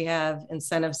 Now that we have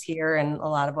incentives here and a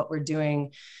lot of what we're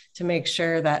doing to make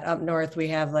sure that up north we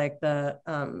have like the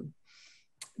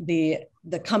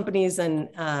companies and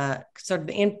sort of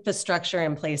the infrastructure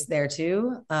in place there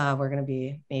too. We're going to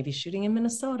be maybe shooting in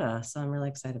Minnesota. So I'm really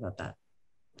excited about that.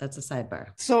 That's a sidebar.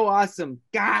 So awesome.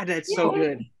 God, that's so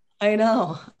good. I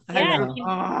know. Yeah, I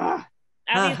know.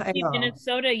 Obviously,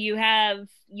 Minnesota, you have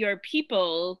your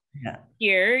people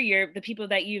here, the people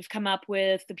that you've come up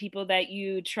with, the people that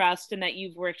you trust and that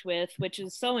you've worked with, which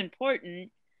is so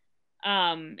important.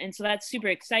 And so that's super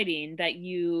exciting that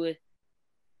you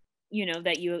you know,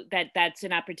 that's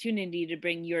an opportunity to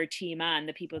bring your team on,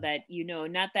 the people that, you know,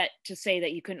 not that to say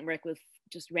that you couldn't work with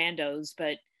just randos,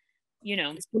 but you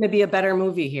know, it's going to be a better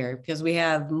movie here because we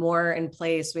have more in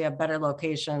place. We have better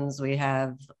locations.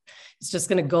 It's just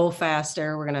going to go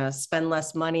faster. We're going to spend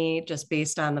less money just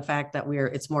based on the fact that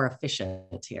it's more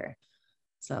efficient here.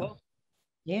 So, cool.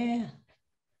 Yeah.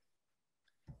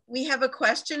 We have a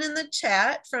question in the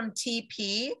chat from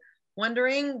TP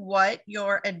wondering what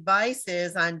your advice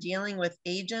is on dealing with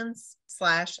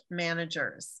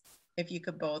agents/managers. If you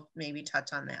could both maybe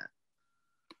touch on that.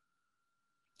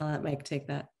 I'll let Mike take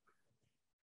that.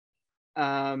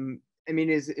 I mean,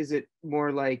 is it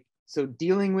more like, so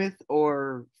dealing with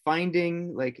or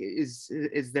finding, like, is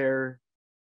there,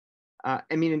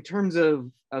 I mean, in terms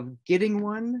of getting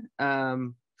one,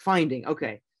 finding,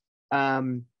 okay.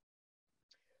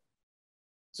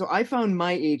 So I found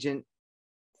my agent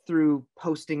through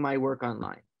posting my work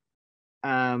online,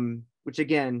 which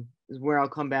again is where I'll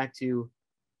come back to: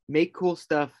 make cool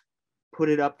stuff, put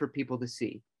it up for people to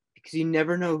see, because you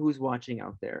never know who's watching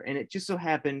out there. And it just so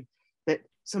happened that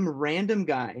some random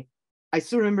guy, I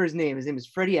still remember his name is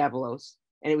Freddie Avalos,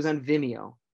 and it was on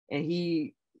Vimeo, and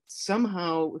he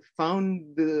somehow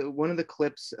found one of the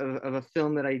clips of a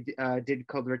film that I did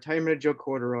called The Retirement of Joe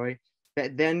Corduroy,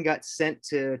 that then got sent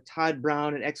to Todd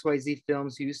Brown at XYZ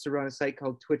Films, who used to run a site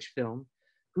called Twitch Film,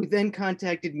 who then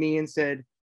contacted me and said,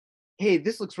 hey,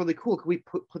 this looks really cool. Could we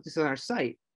put this on our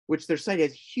site? Which their site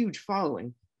has huge following.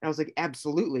 And I was like,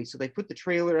 absolutely. So they put the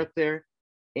trailer up there,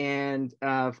 and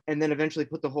then eventually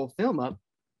put the whole film up.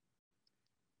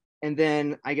 And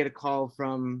then I get a call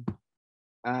from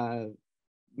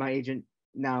my agent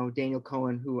now, Daniel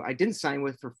Cohen, who I didn't sign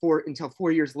with until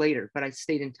 4 years later, but I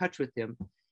stayed in touch with him.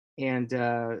 And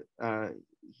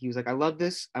he was like, I love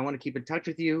this. I want to keep in touch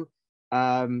with you.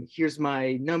 Here's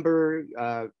my number,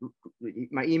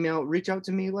 my email, reach out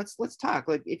to me. Let's talk.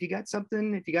 Like, if you got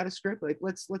something, if you got a script, like,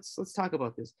 let's talk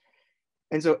about this.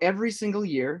 And so every single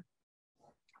year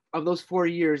of those 4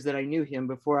 years that I knew him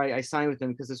before I signed with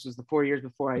him, because this was the 4 years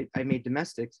before I made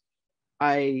Domestics,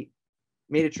 I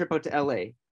made a trip out to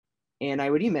LA, and I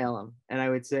would email him and I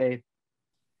would say,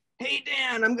 hey,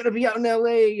 Dan, I'm going to be out in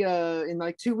LA in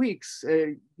like 2 weeks.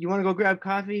 You want to go grab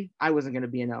coffee? I wasn't going to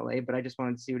be in LA, but I just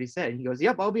wanted to see what he said. He goes,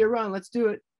 yep, I'll be around. Let's do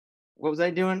it. What was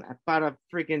I doing? I bought a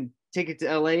freaking ticket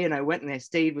to LA, and I went and I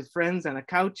stayed with friends on a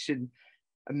couch, and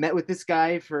I met with this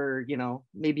guy for, you know,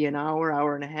 maybe an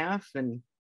hour and a half, and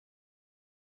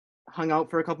hung out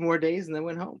for a couple more days, and then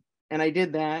went home. And I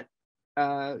did that.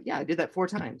 I did that 4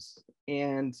 times,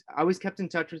 and I always kept in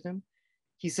touch with him.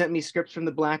 He sent me scripts from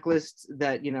the blacklist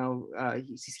that, you know,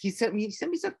 he sent me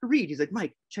stuff to read. He's like,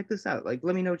 Mike, check this out. Like,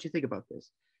 let me know what you think about this.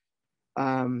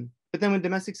 But then when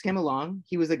Domestics came along,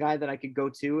 he was a guy that I could go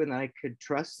to and that I could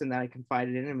trust and that I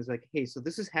confided in, and was like, hey, so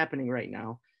this is happening right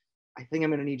now. I think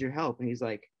I'm going to need your help. And he's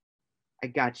like, I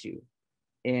got you.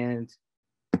 And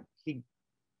he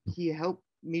helped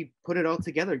me put it all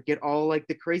together, get all like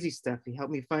the crazy stuff. He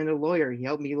helped me find a lawyer. He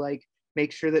helped me like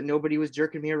make sure that nobody was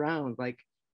jerking me around. Like,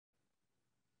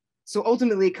 so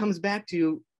ultimately it comes back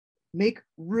to make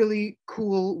really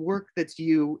cool work that's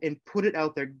you and put it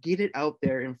out there, get it out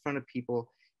there in front of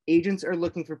people. Agents are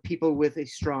looking for people with a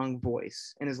strong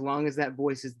voice. And as long as that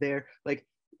voice is there, like,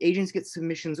 agents get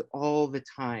submissions all the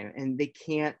time, and they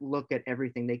can't look at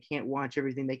everything. They can't watch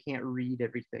everything. They can't read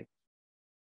everything.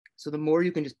 So the more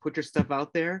you can just put your stuff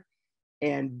out there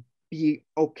and be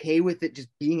okay with it just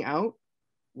being out,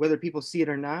 whether people see it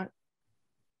or not,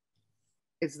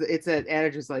 it's that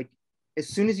adage is like, as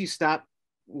soon as you stop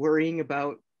worrying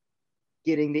about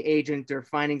getting the agent or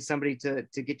finding somebody to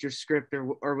get your script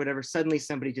or whatever, suddenly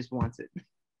somebody just wants it.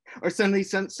 Or suddenly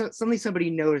somebody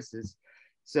notices.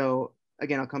 So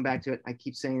again, I'll come back to it. I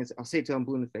keep saying this. I'll say it till I'm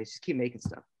blue in the face. Just keep making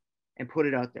stuff and put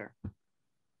it out there.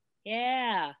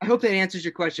 Yeah. I hope that answers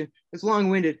your question. It's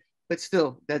long-winded, but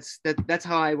still, that's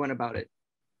how I went about it.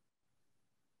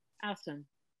 Awesome.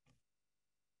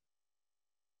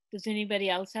 Does anybody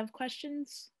else have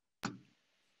questions?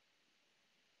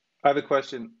 I have a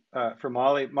question for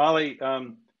Molly. Molly,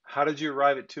 how did you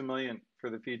arrive at 2 million for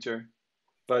the feature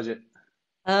budget?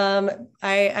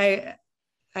 I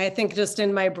think just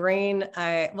in my brain,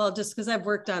 just because I've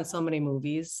worked on so many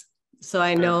movies, so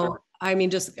I know. I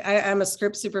mean, I'm a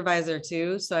script supervisor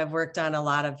too, so I've worked on a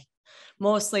lot of,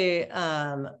 mostly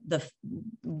the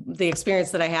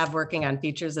experience that I have working on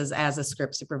features is as a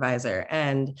script supervisor,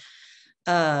 and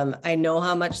I know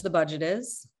how much the budget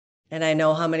is, and I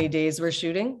know how many days we're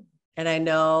shooting. and I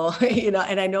know,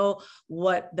 and I know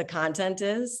what the content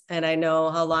is, and I know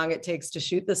how long it takes to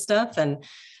shoot the stuff, and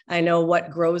I know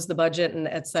what grows the budget and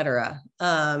et cetera.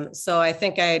 So I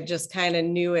think I just kind of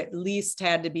knew at least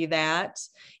had to be that.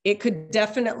 It could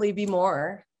definitely be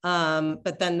more.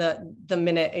 But then the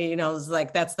minute, it's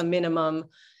like, that's the minimum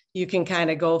you can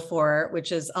kind of go for,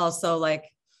 which is also like,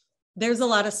 there's a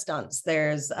lot of stunts.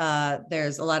 There's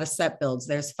a lot of set builds.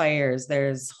 There's fires.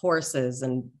 There's horses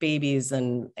and babies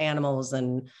and animals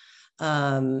and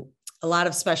a lot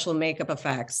of special makeup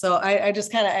effects. So I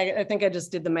just kind of, I think I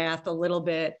just did the math a little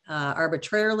bit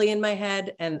arbitrarily in my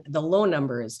head, and the low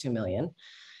number is 2 million.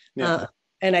 Yeah.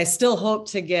 And I still hope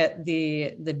to get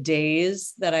the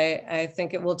days that I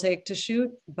think it will take to shoot,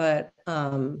 but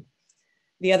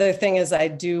the other thing is I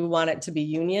do want it to be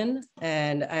union,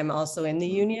 and I'm also in the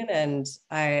union, and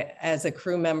I, as a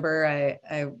crew member,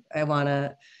 I want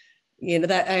to,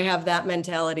 that I have that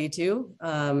mentality too,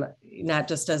 not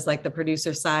just as like the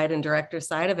producer side and director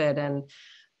side of it. And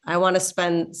I want to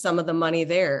spend some of the money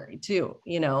there too,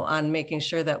 on making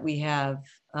sure that we have,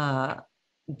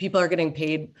 people are getting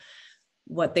paid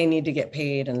what they need to get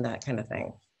paid and that kind of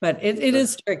thing. But it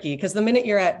is tricky, because the minute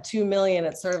you're at 2 million,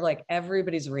 it's sort of like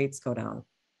everybody's rates go down.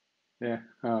 Yeah.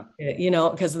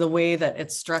 Because of the way that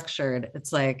it's structured,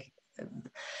 it's like,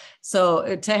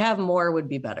 so to have more would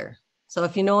be better. So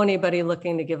if you know anybody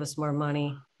looking to give us more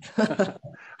money,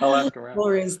 I'll ask around. We'll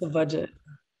raise the budget.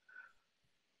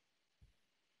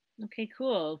 Okay,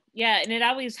 cool. Yeah, and it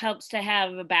always helps to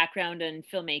have a background in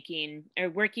filmmaking or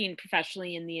working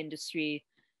professionally in the industry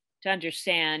to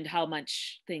understand how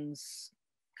much things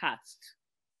cost.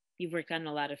 You've worked on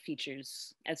a lot of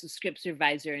features as a script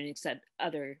supervisor and except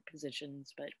other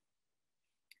positions, but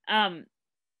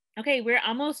okay, we're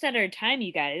almost at our time,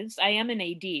 you guys. I am an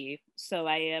AD, so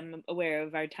I am aware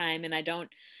of our time, and I don't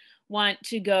want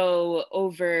to go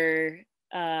over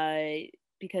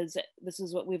because this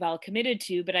is what we've all committed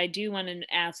to, but I do want to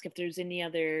ask if there's any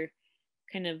other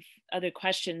kind of other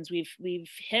questions. We've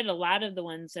hit a lot of the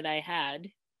ones that I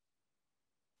had.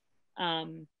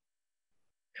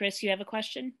 Chris, you have a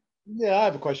question? Yeah, I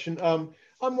have a question.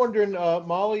 I'm wondering,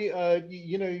 Molly,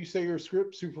 you say you're a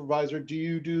script supervisor. Do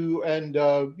you do, and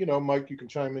Mike, you can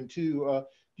chime in too.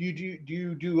 Do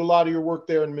you do a lot of your work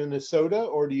there in Minnesota,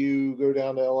 or do you go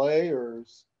down to LA, or?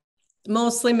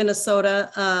 Mostly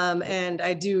Minnesota, and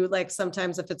I do, like,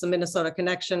 sometimes if it's a Minnesota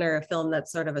connection or a film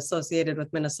that's sort of associated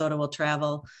with Minnesota, we'll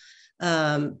travel.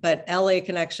 But LA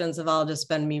connections have all just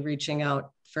been me reaching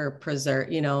out for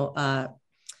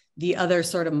the other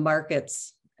sort of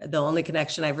markets. The only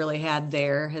connection I've really had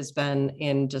there has been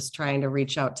in just trying to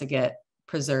reach out to get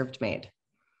Preserved made.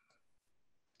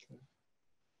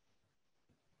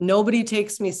 Nobody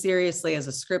takes me seriously as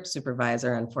a script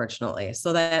supervisor, unfortunately.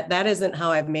 So that isn't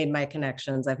how I've made my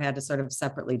connections. I've had to sort of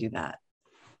separately do that.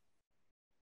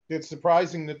 It's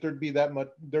surprising that there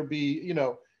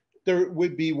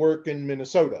would be work in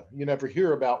Minnesota. You never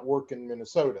hear about work in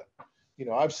Minnesota.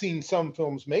 I've seen some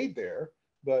films made there,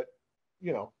 but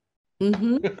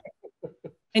Mm-hmm.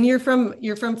 And you're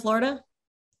from Florida?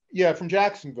 Yeah, from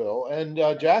Jacksonville. And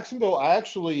Jacksonville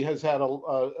actually has had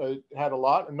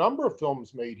a number of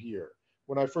films made here.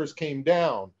 When I first came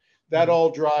down, that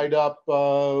all dried up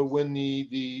when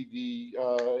the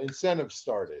incentive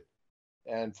started,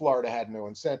 and Florida had no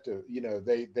incentive.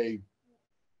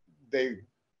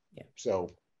 So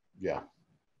yeah.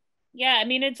 Yeah, I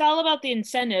mean, it's all about the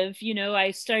incentive.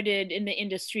 I started in the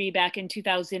industry back in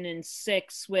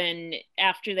 2006 when,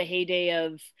 after the heyday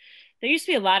of, there used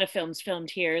to be a lot of films filmed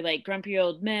here, like Grumpy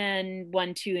Old Men,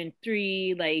 1, 2, and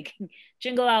 3, like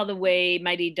Jingle All the Way,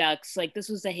 Mighty Ducks. Like, this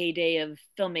was the heyday of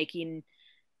filmmaking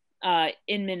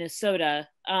in Minnesota.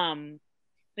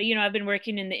 But I've been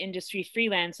working in the industry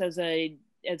freelance as a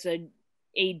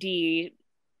AD,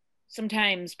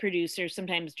 sometimes producer,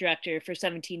 sometimes director, for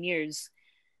 17 years.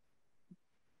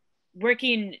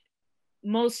 Working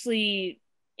mostly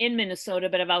in Minnesota,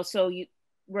 but I've also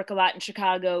work a lot in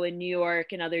Chicago and New York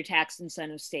and other tax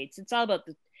incentive states. It's all about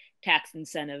the tax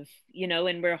incentive,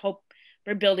 and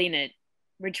we're building it.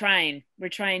 We're trying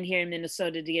here in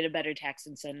Minnesota to get a better tax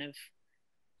incentive.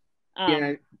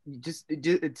 Yeah, just to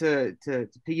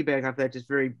piggyback off that, just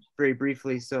very, very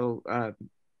briefly. So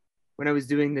when I was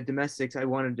doing the domestics, I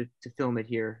wanted to film it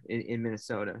here in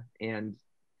Minnesota, and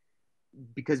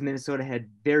because Minnesota had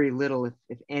very little,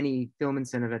 if any, film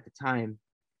incentive at the time,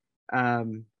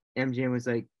 MGM was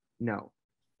like, no.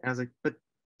 And I was like, but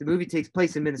the movie takes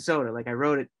place in Minnesota. Like, I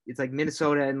wrote it. It's like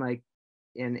Minnesota and like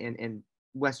in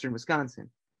Western Wisconsin.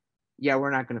 Yeah,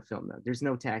 we're not going to film that. There's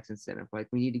no tax incentive. Like,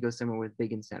 we need to go somewhere with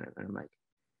big incentive. And I'm like,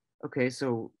 okay,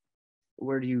 so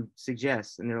where do you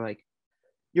suggest? And they're like,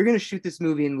 you're going to shoot this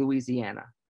movie in Louisiana.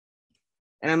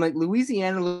 And I'm like,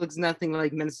 Louisiana looks nothing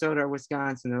like Minnesota or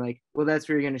Wisconsin. They're like, well, that's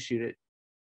where you're going to shoot it.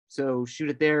 So shoot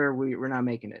it there. We're not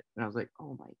making it. And I was like,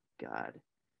 oh my God.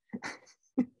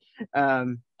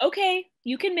 Okay,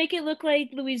 you can make it look like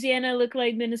Louisiana, look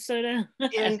like Minnesota.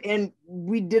 and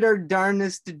we did our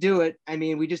darndest to do it. I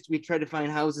mean, we tried to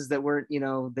find houses that weren't,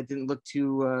 that didn't look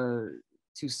too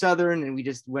southern, and we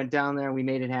just went down there and we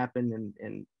made it happen.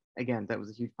 And again, that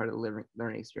was a huge part of the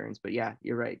learning experience. But yeah,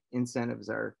 you're right. Incentives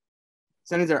are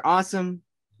awesome.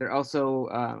 They're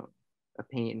also a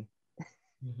pain.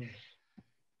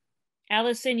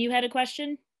 Allison, you had a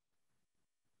question?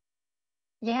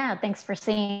 Yeah, thanks for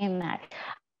saying that.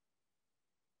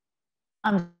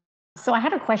 So I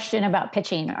had a question about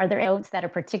pitching. Are there notes that are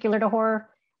particular to horror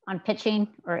on pitching,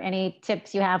 or any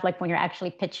tips you have, like when you're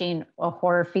actually pitching a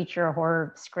horror feature, a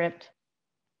horror script?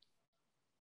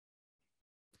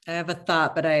 I have a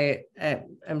thought, but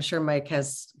I'm sure Mike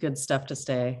has good stuff to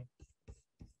say.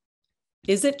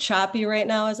 Is it choppy right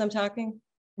now as I'm talking?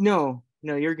 No,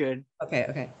 you're good.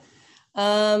 Okay.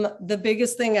 The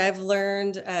biggest thing I've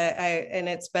learned, and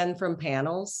it's been from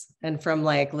panels and from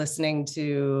like listening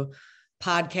to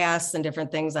podcasts and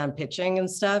different things on pitching and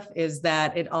stuff, is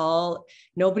that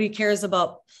nobody cares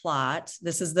about plot.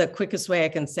 This is the quickest way I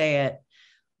can say it.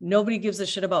 Nobody gives a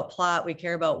shit about plot. We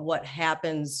care about what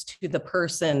happens to the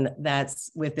person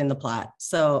that's within the plot.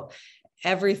 So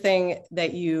everything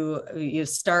that you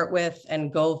start with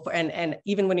and go for, and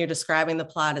even when you're describing the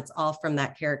plot, it's all from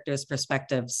that character's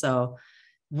perspective. So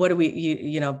what do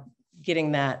we,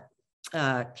 getting that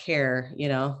care,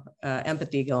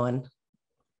 empathy going.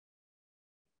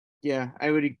 Yeah, I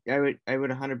would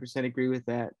 100% agree with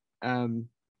that.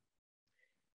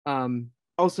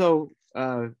 Also,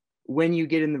 when you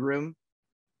get in the room,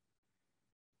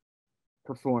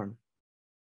 perform.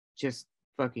 Just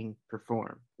fucking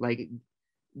perform. Like,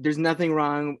 there's nothing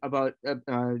wrong about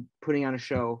putting on a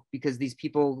show, because these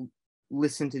people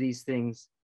listen to these things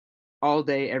all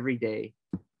day, every day.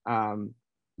 And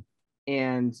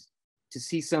to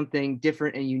see something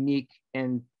different and unique,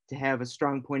 and to have a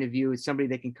strong point of view, is somebody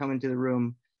that can come into the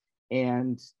room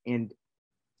and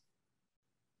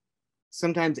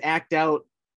sometimes act out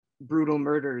brutal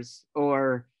murders.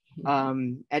 Or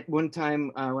at one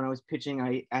time when I was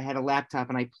pitching, I had a laptop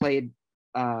and I played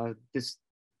this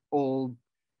old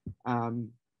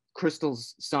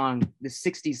Crystal's song, the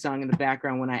 60s song in the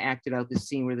background, when I acted out this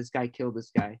scene where this guy killed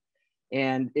this guy.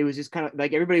 And it was just kind of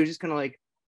like, everybody was just kind of like,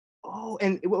 oh.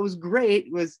 And what was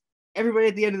great was everybody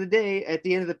at the end of the day, at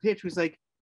the end of the pitch, was like,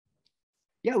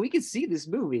 yeah, we could see this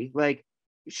movie. Like,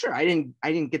 sure, I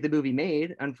didn't get the movie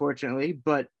made, unfortunately,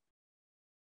 but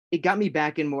it got me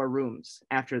back in more rooms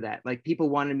after that. Like, people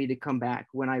wanted me to come back.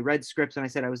 When I read scripts and I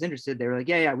said I was interested, they were like,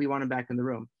 yeah, we want him back in the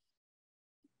room.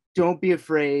 Don't be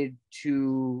afraid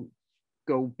to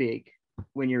go big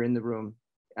when you're in the room.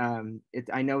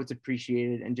 I know it's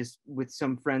appreciated, and just with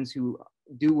some friends who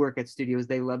do work at studios,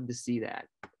 they love to see that.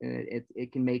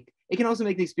 It can also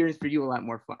make the experience for you a lot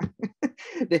more fun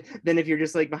than if you're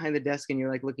just like behind the desk and you're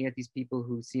like looking at these people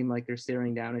who seem like they're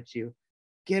staring down at you.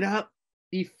 Get up,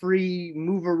 be free,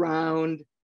 move around.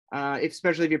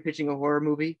 Especially if you're pitching a horror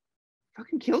movie,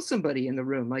 fucking kill somebody in the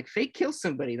room. Like, fake kill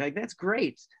somebody. Like, that's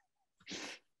great.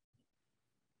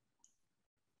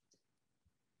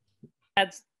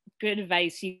 That's good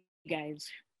advice, you guys.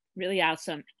 Really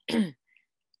awesome.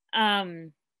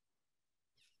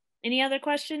 Any other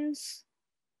questions?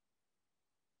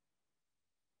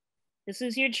 This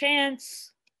is your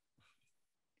chance.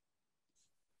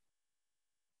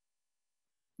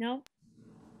 No?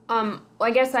 Well,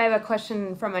 I guess I have a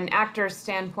question from an actor's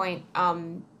standpoint.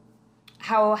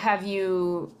 How have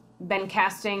you been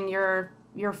casting your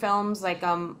films? Like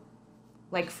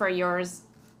for yours,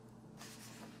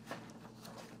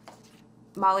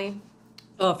 Molly?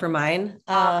 Oh, for mine?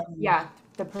 Yeah,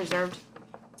 The Preserved.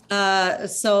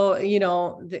 So,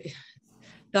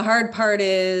 the hard part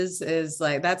is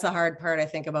like, that's a hard part, I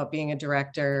think, about being a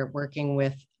director, working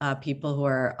with people who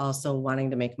are also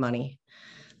wanting to make money.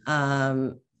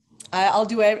 I'll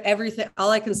do everything.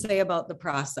 All I can say about the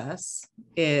process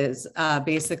is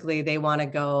basically they want to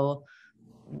go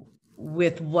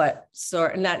with what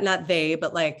sort, not they,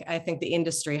 but like, I think the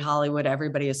industry, Hollywood,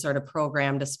 everybody is sort of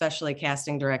programmed, especially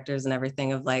casting directors and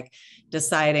everything, of like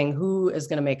deciding who is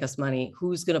going to make us money,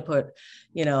 who's going to put,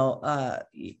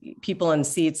 people in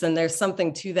seats. And there's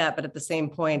something to that. But at the same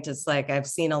point, it's like, I've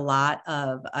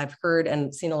heard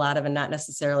and seen a lot of, and not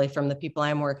necessarily from the people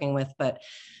I'm working with, but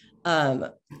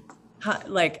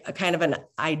like a kind of an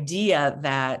idea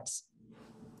that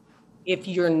if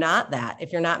you're not that,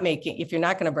 if you're not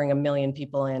going to bring 1 million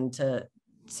people in to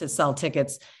sell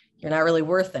tickets, you're not really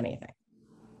worth anything.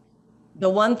 The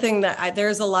one thing that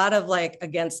there's a lot of like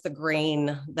against the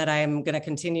grain that I'm going to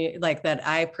continue, like that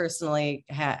I personally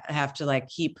have to like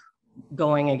keep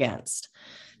going against.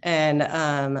 And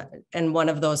one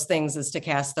of those things is to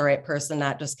cast the right person,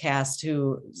 not just cast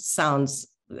who sounds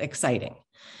exciting.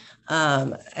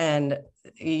 And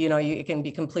you know, you can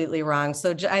be completely wrong.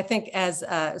 So I think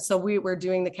so we're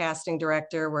doing the casting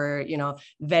director, we're, you know,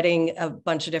 vetting a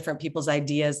bunch of different people's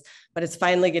ideas, but it's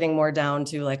finally getting more down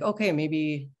to like, okay,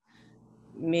 maybe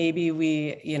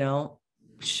we, you know,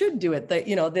 should do it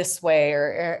you know, this way,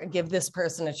 or give this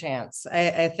person a chance.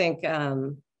 I think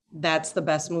that's the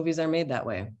best movies are made that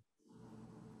way.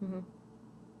 Mm-hmm.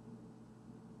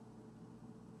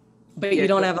 But you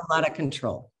don't have a lot of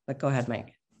control. But go ahead,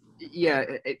 Mike. Yeah,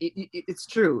 it's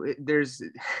true. There's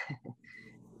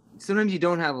sometimes you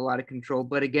don't have a lot of control,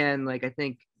 but again, like I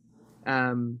think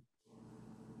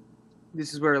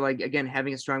this is where, like, again,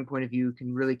 having a strong point of view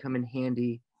can really come in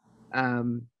handy.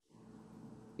 You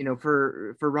know,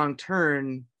 for Wrong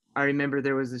Turn, I remember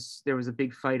there was a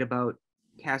big fight about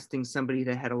casting somebody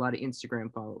that had a lot of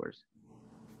Instagram followers,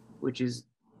 which is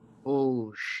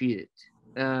bullshit.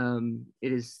 It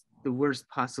is the worst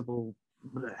possible.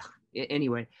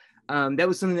 Anyway, that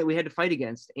was something that we had to fight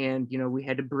against, and you know, we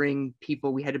had to bring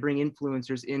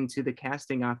influencers into the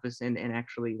casting office and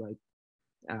actually like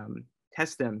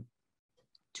test them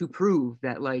to prove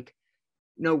that, like,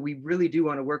 no, we really do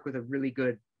want to work with a really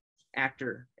good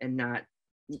actor and not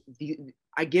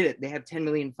I get it, they have 10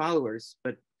 million followers,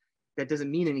 but that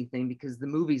doesn't mean anything because the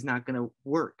movie's not going to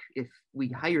work if we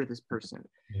hire this person.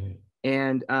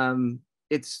 And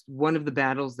it's one of the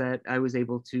battles that I was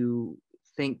able to,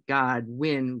 thank God,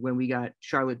 win when we got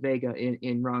Charlotte Vega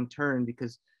in Wrong Turn,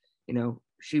 because, you know,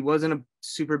 she wasn't a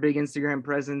super big Instagram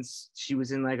presence. She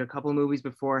was in like a couple movies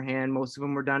beforehand. Most of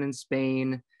them were done in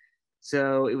Spain.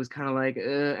 So it was kind of like,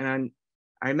 and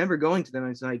I remember going to them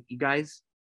and it's like, you guys,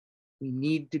 we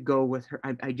need to go with her.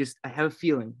 I have a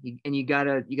feeling, and you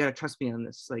gotta trust me on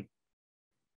this. Like,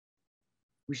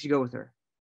 we should go with her.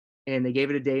 And they gave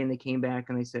it a day and they came back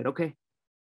and they said, okay,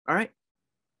 all right,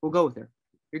 we'll go with her.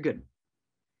 You're good.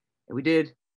 And we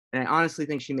did. And I honestly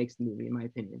think she makes the movie, in my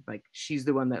opinion. Like, she's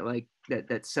the one that like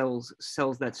that sells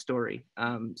that story.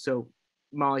 So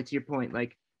Molly, to your point,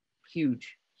 like,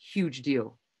 huge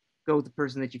deal. Go with the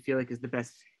person that you feel like is the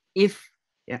best. If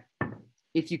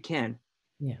you can.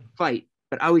 Yeah. Fight,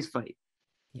 but always fight.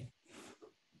 Yeah.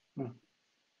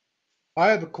 I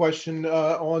have a question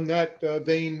on that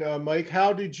vein, Mike.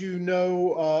 How did you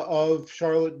know of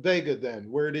Charlotte Vega then?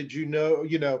 Where did you know,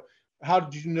 how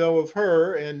did you know of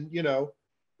her? And,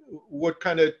 what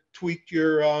kind of tweaked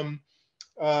your,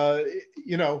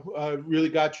 really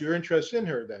got your interest in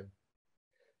her then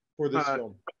for this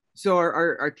film? So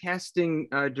our casting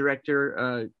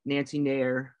director, Nancy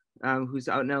Nair, who's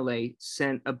out in LA,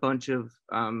 sent a bunch of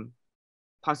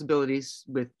possibilities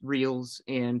with reels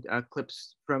and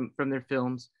clips from their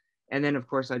films. And then of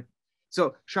course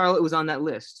so Charlotte was on that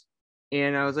list,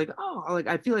 and I was like, oh, like,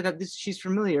 I feel like she's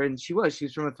familiar. And she was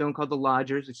from a film called The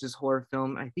Lodgers, which is a horror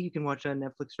film. I think you can watch it on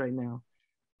Netflix right now.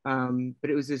 But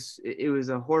it was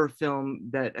a horror film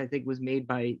that I think was made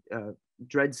by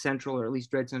Dread Central, or at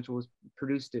least Dread Central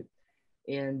produced it.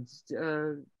 And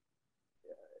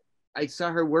I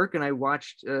saw her work and I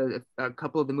watched a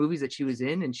couple of the movies that she was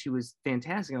in, and she was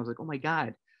fantastic. I was like, oh my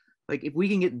God, like, if we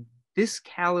can get this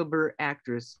caliber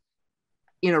actress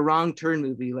in a Wrong Turn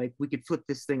movie, like, we could flip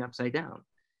this thing upside down.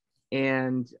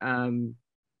 And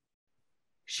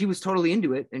she was totally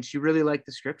into it, and she really liked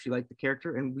the script. She liked the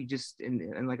character, and we just,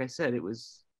 and like I said, it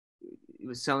was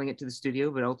selling it to the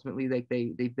studio, but ultimately, like,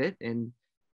 they bit and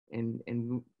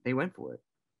they went for it.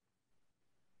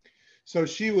 So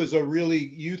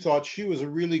you thought she was a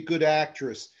really good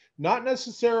actress, not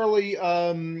necessarily,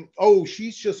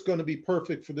 she's just going to be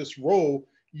perfect for this role.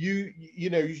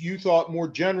 You thought more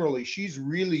generally, she's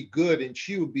really good and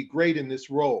she would be great in this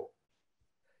role.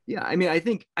 Yeah, I mean, I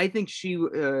think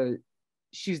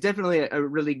she's definitely a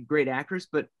really great actress,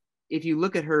 but if you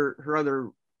look at her other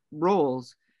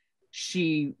roles,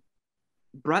 she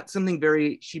brought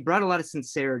a lot of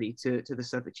sincerity to the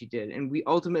stuff that she did. And we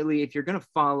ultimately, if you're going to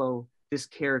follow this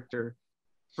character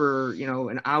for,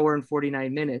 an hour and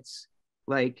 49 minutes,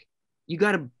 like, you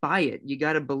got to buy it. You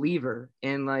got to believe her.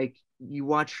 And like, you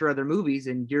watch her other movies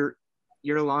and you're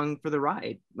along for the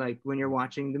ride. Like, when you're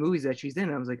watching the movies that she's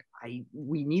in, I was like,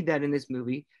 we need that in this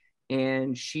movie.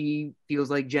 And she feels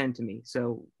like Jen to me.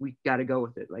 So we got to go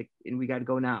with it. Like, and we got to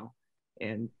go now.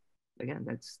 And again,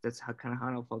 that's how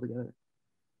it all fell together.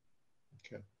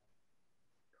 Okay.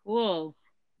 Cool.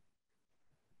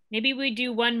 Maybe we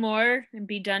do one more and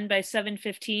be done by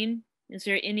 7:15. Is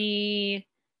there any,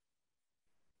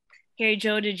 Harry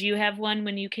Joe, did you have one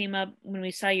when you came up, when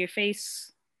we saw your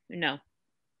face? Or no?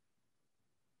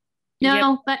 Did you have-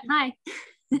 No, but hi.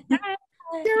 Hi.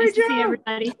 Nice to see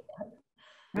everybody.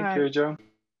 Thank you, Joe.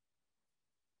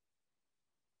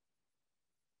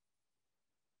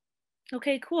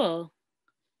 Okay, cool.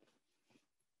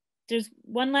 There's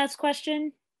one last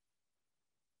question.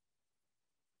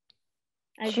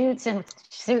 Shoot,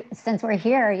 since we're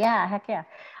here, yeah, heck yeah.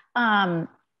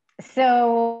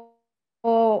 So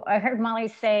I heard Molly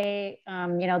say,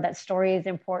 you know, that story is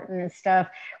important and stuff.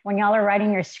 When y'all are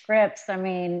writing your scripts, I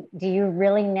mean, do you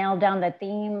really nail down the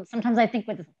theme? Sometimes I think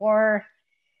with horror,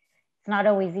 it's not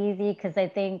always easy because I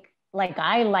think, like,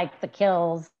 I like the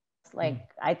kills. Like,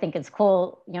 I think it's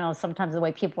cool, you know, sometimes the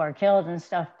way people are killed and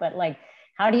stuff, but like,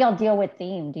 how do y'all deal with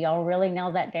theme? Do y'all really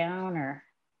nail that down, or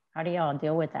how do y'all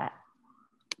deal with that?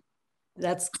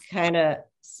 That's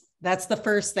the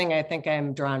first thing I think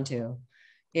I'm drawn to,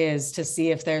 is to see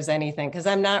if there's anything, because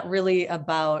I'm not really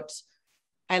about,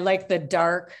 I like the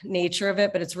dark nature of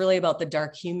it, but it's really about the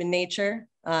dark human nature,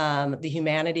 the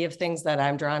humanity of things that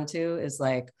I'm drawn to is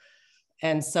like,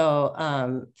 and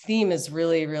so theme is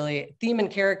really, theme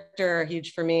and character are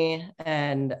huge for me.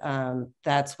 And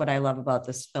that's what I love about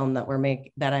this film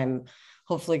that I'm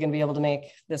hopefully going to be able to make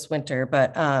this winter.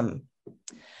 But when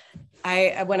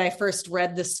I first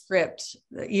read the script,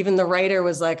 even the writer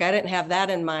was like, I didn't have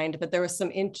that in mind, but there was some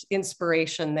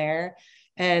inspiration there.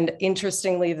 And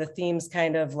interestingly, the themes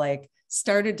kind of like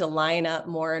started to line up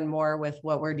more and more with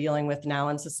what we're dealing with now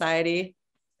in society,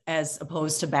 as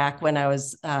opposed to back when I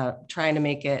was trying to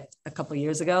make it a couple of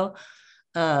years ago.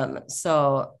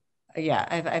 So yeah,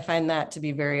 I find that to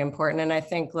be very important. And I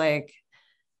think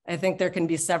there can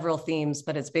be several themes,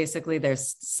 but it's basically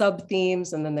there's sub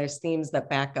themes and then there's themes that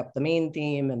back up the main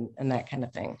theme and that kind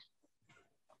of thing.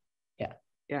 Yeah.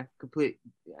 Yeah, complete.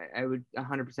 I would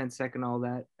 100% second all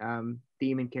that.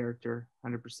 Theme and character,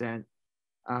 100%.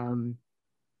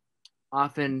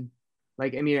 Often,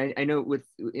 like, I mean, I know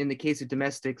in the case of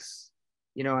Domestics,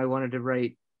 you know, I wanted to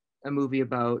write a movie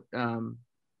about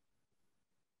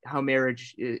how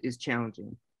marriage is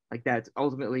challenging. Like, that's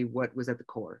ultimately what was at the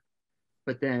core.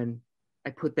 But then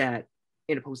I put that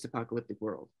in a post-apocalyptic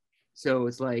world. So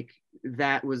it's like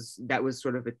that was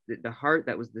sort of the heart,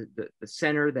 that was the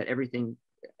center, that everything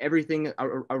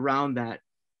around that,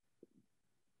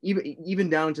 even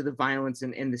down to the violence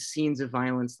and the scenes of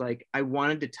violence, like I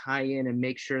wanted to tie in and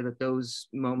make sure that those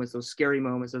moments, those scary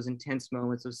moments, those intense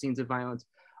moments, those scenes of violence,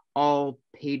 all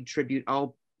paid tribute,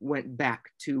 all went back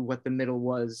to what the middle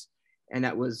was. And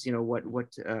that was, you know,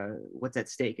 what's at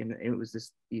stake, and it was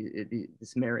this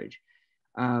marriage.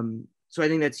 So I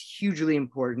think that's hugely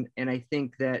important, and I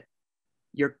think that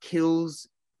your kills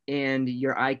and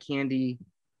your eye candy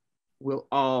will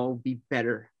all be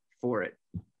better for it.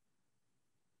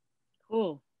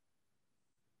 Cool.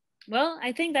 Well,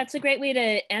 I think that's a great way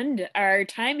to end our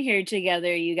time here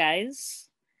together, you guys.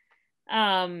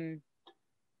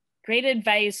 Great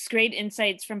advice, great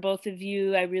insights from both of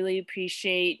you. I really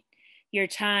appreciate your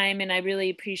time, and I really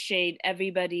appreciate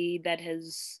everybody that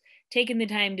has taken the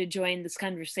time to join this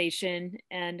conversation.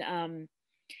 And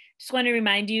just want to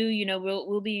remind you, you know,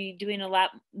 we'll be doing a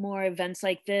lot more events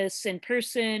like this in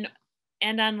person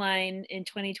and online in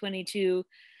 2022.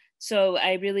 So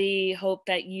I really hope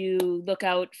that you look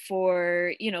out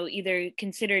for, you know, either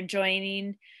consider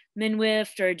joining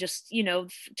MinWift or just, you know,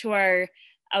 to our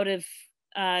out of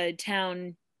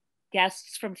town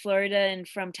guests from Florida and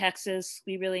from Texas.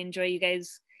 We really enjoy you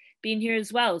guys being here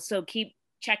as well. So keep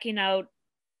checking out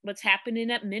what's happening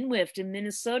at MinWift in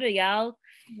Minnesota, y'all.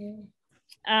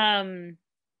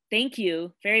 Thank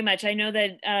you very much. I know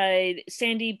that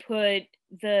Sandy put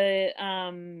the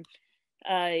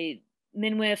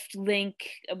MinWift link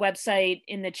website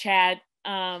in the chat.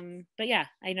 But yeah,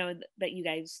 I know that you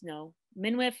guys know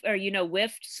MinWift, or you know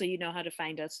WIFT, so you know how to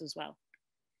find us as well.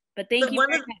 But thank you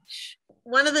very much.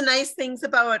 One of the nice things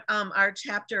about our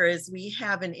chapter is we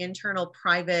have an internal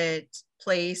private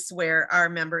place where our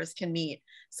members can meet.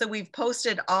 So we've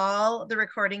posted all the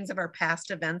recordings of our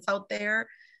past events out there,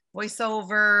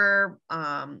 voiceover,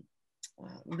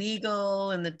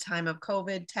 legal in the time of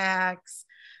COVID, tax,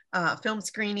 film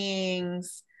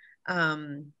screenings.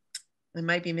 I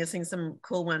might be missing some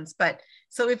cool ones, but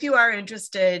so if you are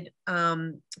interested,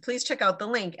 please check out the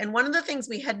link. And one of the things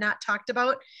we had not talked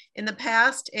about in the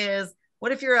past is,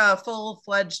 what if you're a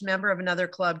full-fledged member of another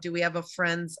club? Do we have a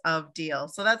Friends of deal?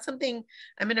 So that's something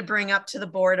I'm going to bring up to the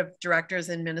board of directors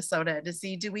in Minnesota to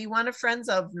see, do we want a Friends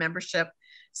of membership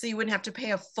so you wouldn't have to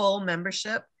pay a full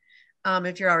membership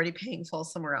if you're already paying full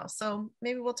somewhere else. So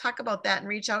maybe we'll talk about that and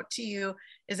reach out to you.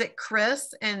 Is it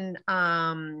Chris and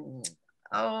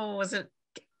was it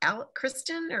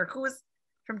Kristen, or who was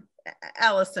from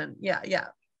Allison? Yeah.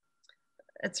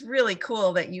 It's really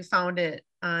cool that you found it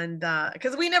on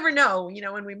because we never know,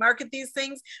 when we market these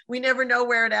things, we never know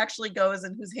where it actually goes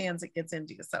and whose hands it gets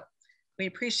into. So we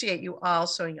appreciate you all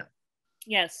showing up.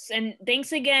 Yes, and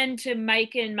thanks again to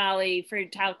Mike and Molly for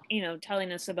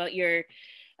telling us about your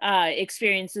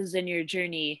experiences and your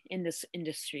journey in this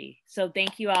industry. So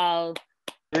thank you all.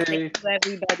 Hey. Thank you,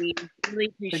 everybody. Really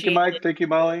appreciate Thank you, Mike. it. Thank you,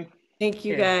 Molly. Thank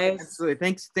you, guys.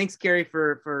 Absolutely. Thanks, Carrie,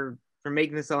 for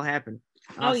making this all happen.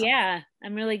 Awesome. Oh yeah,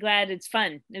 I'm really glad. It's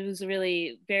fun. It was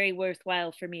really very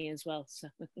worthwhile for me as well. So.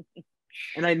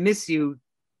 And I miss you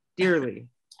dearly.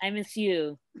 I miss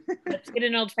you. Let's get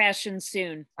an old fashioned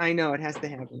soon. I know, it has to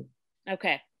happen.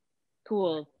 Okay,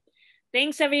 cool.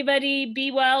 Thanks, everybody.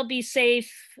 Be well, be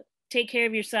safe. Take care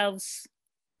of yourselves.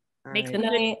 All Make right.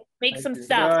 some, make some you.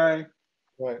 stuff. Bye.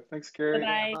 Bye. Thanks, Carrie.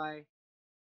 Bye-bye. Bye.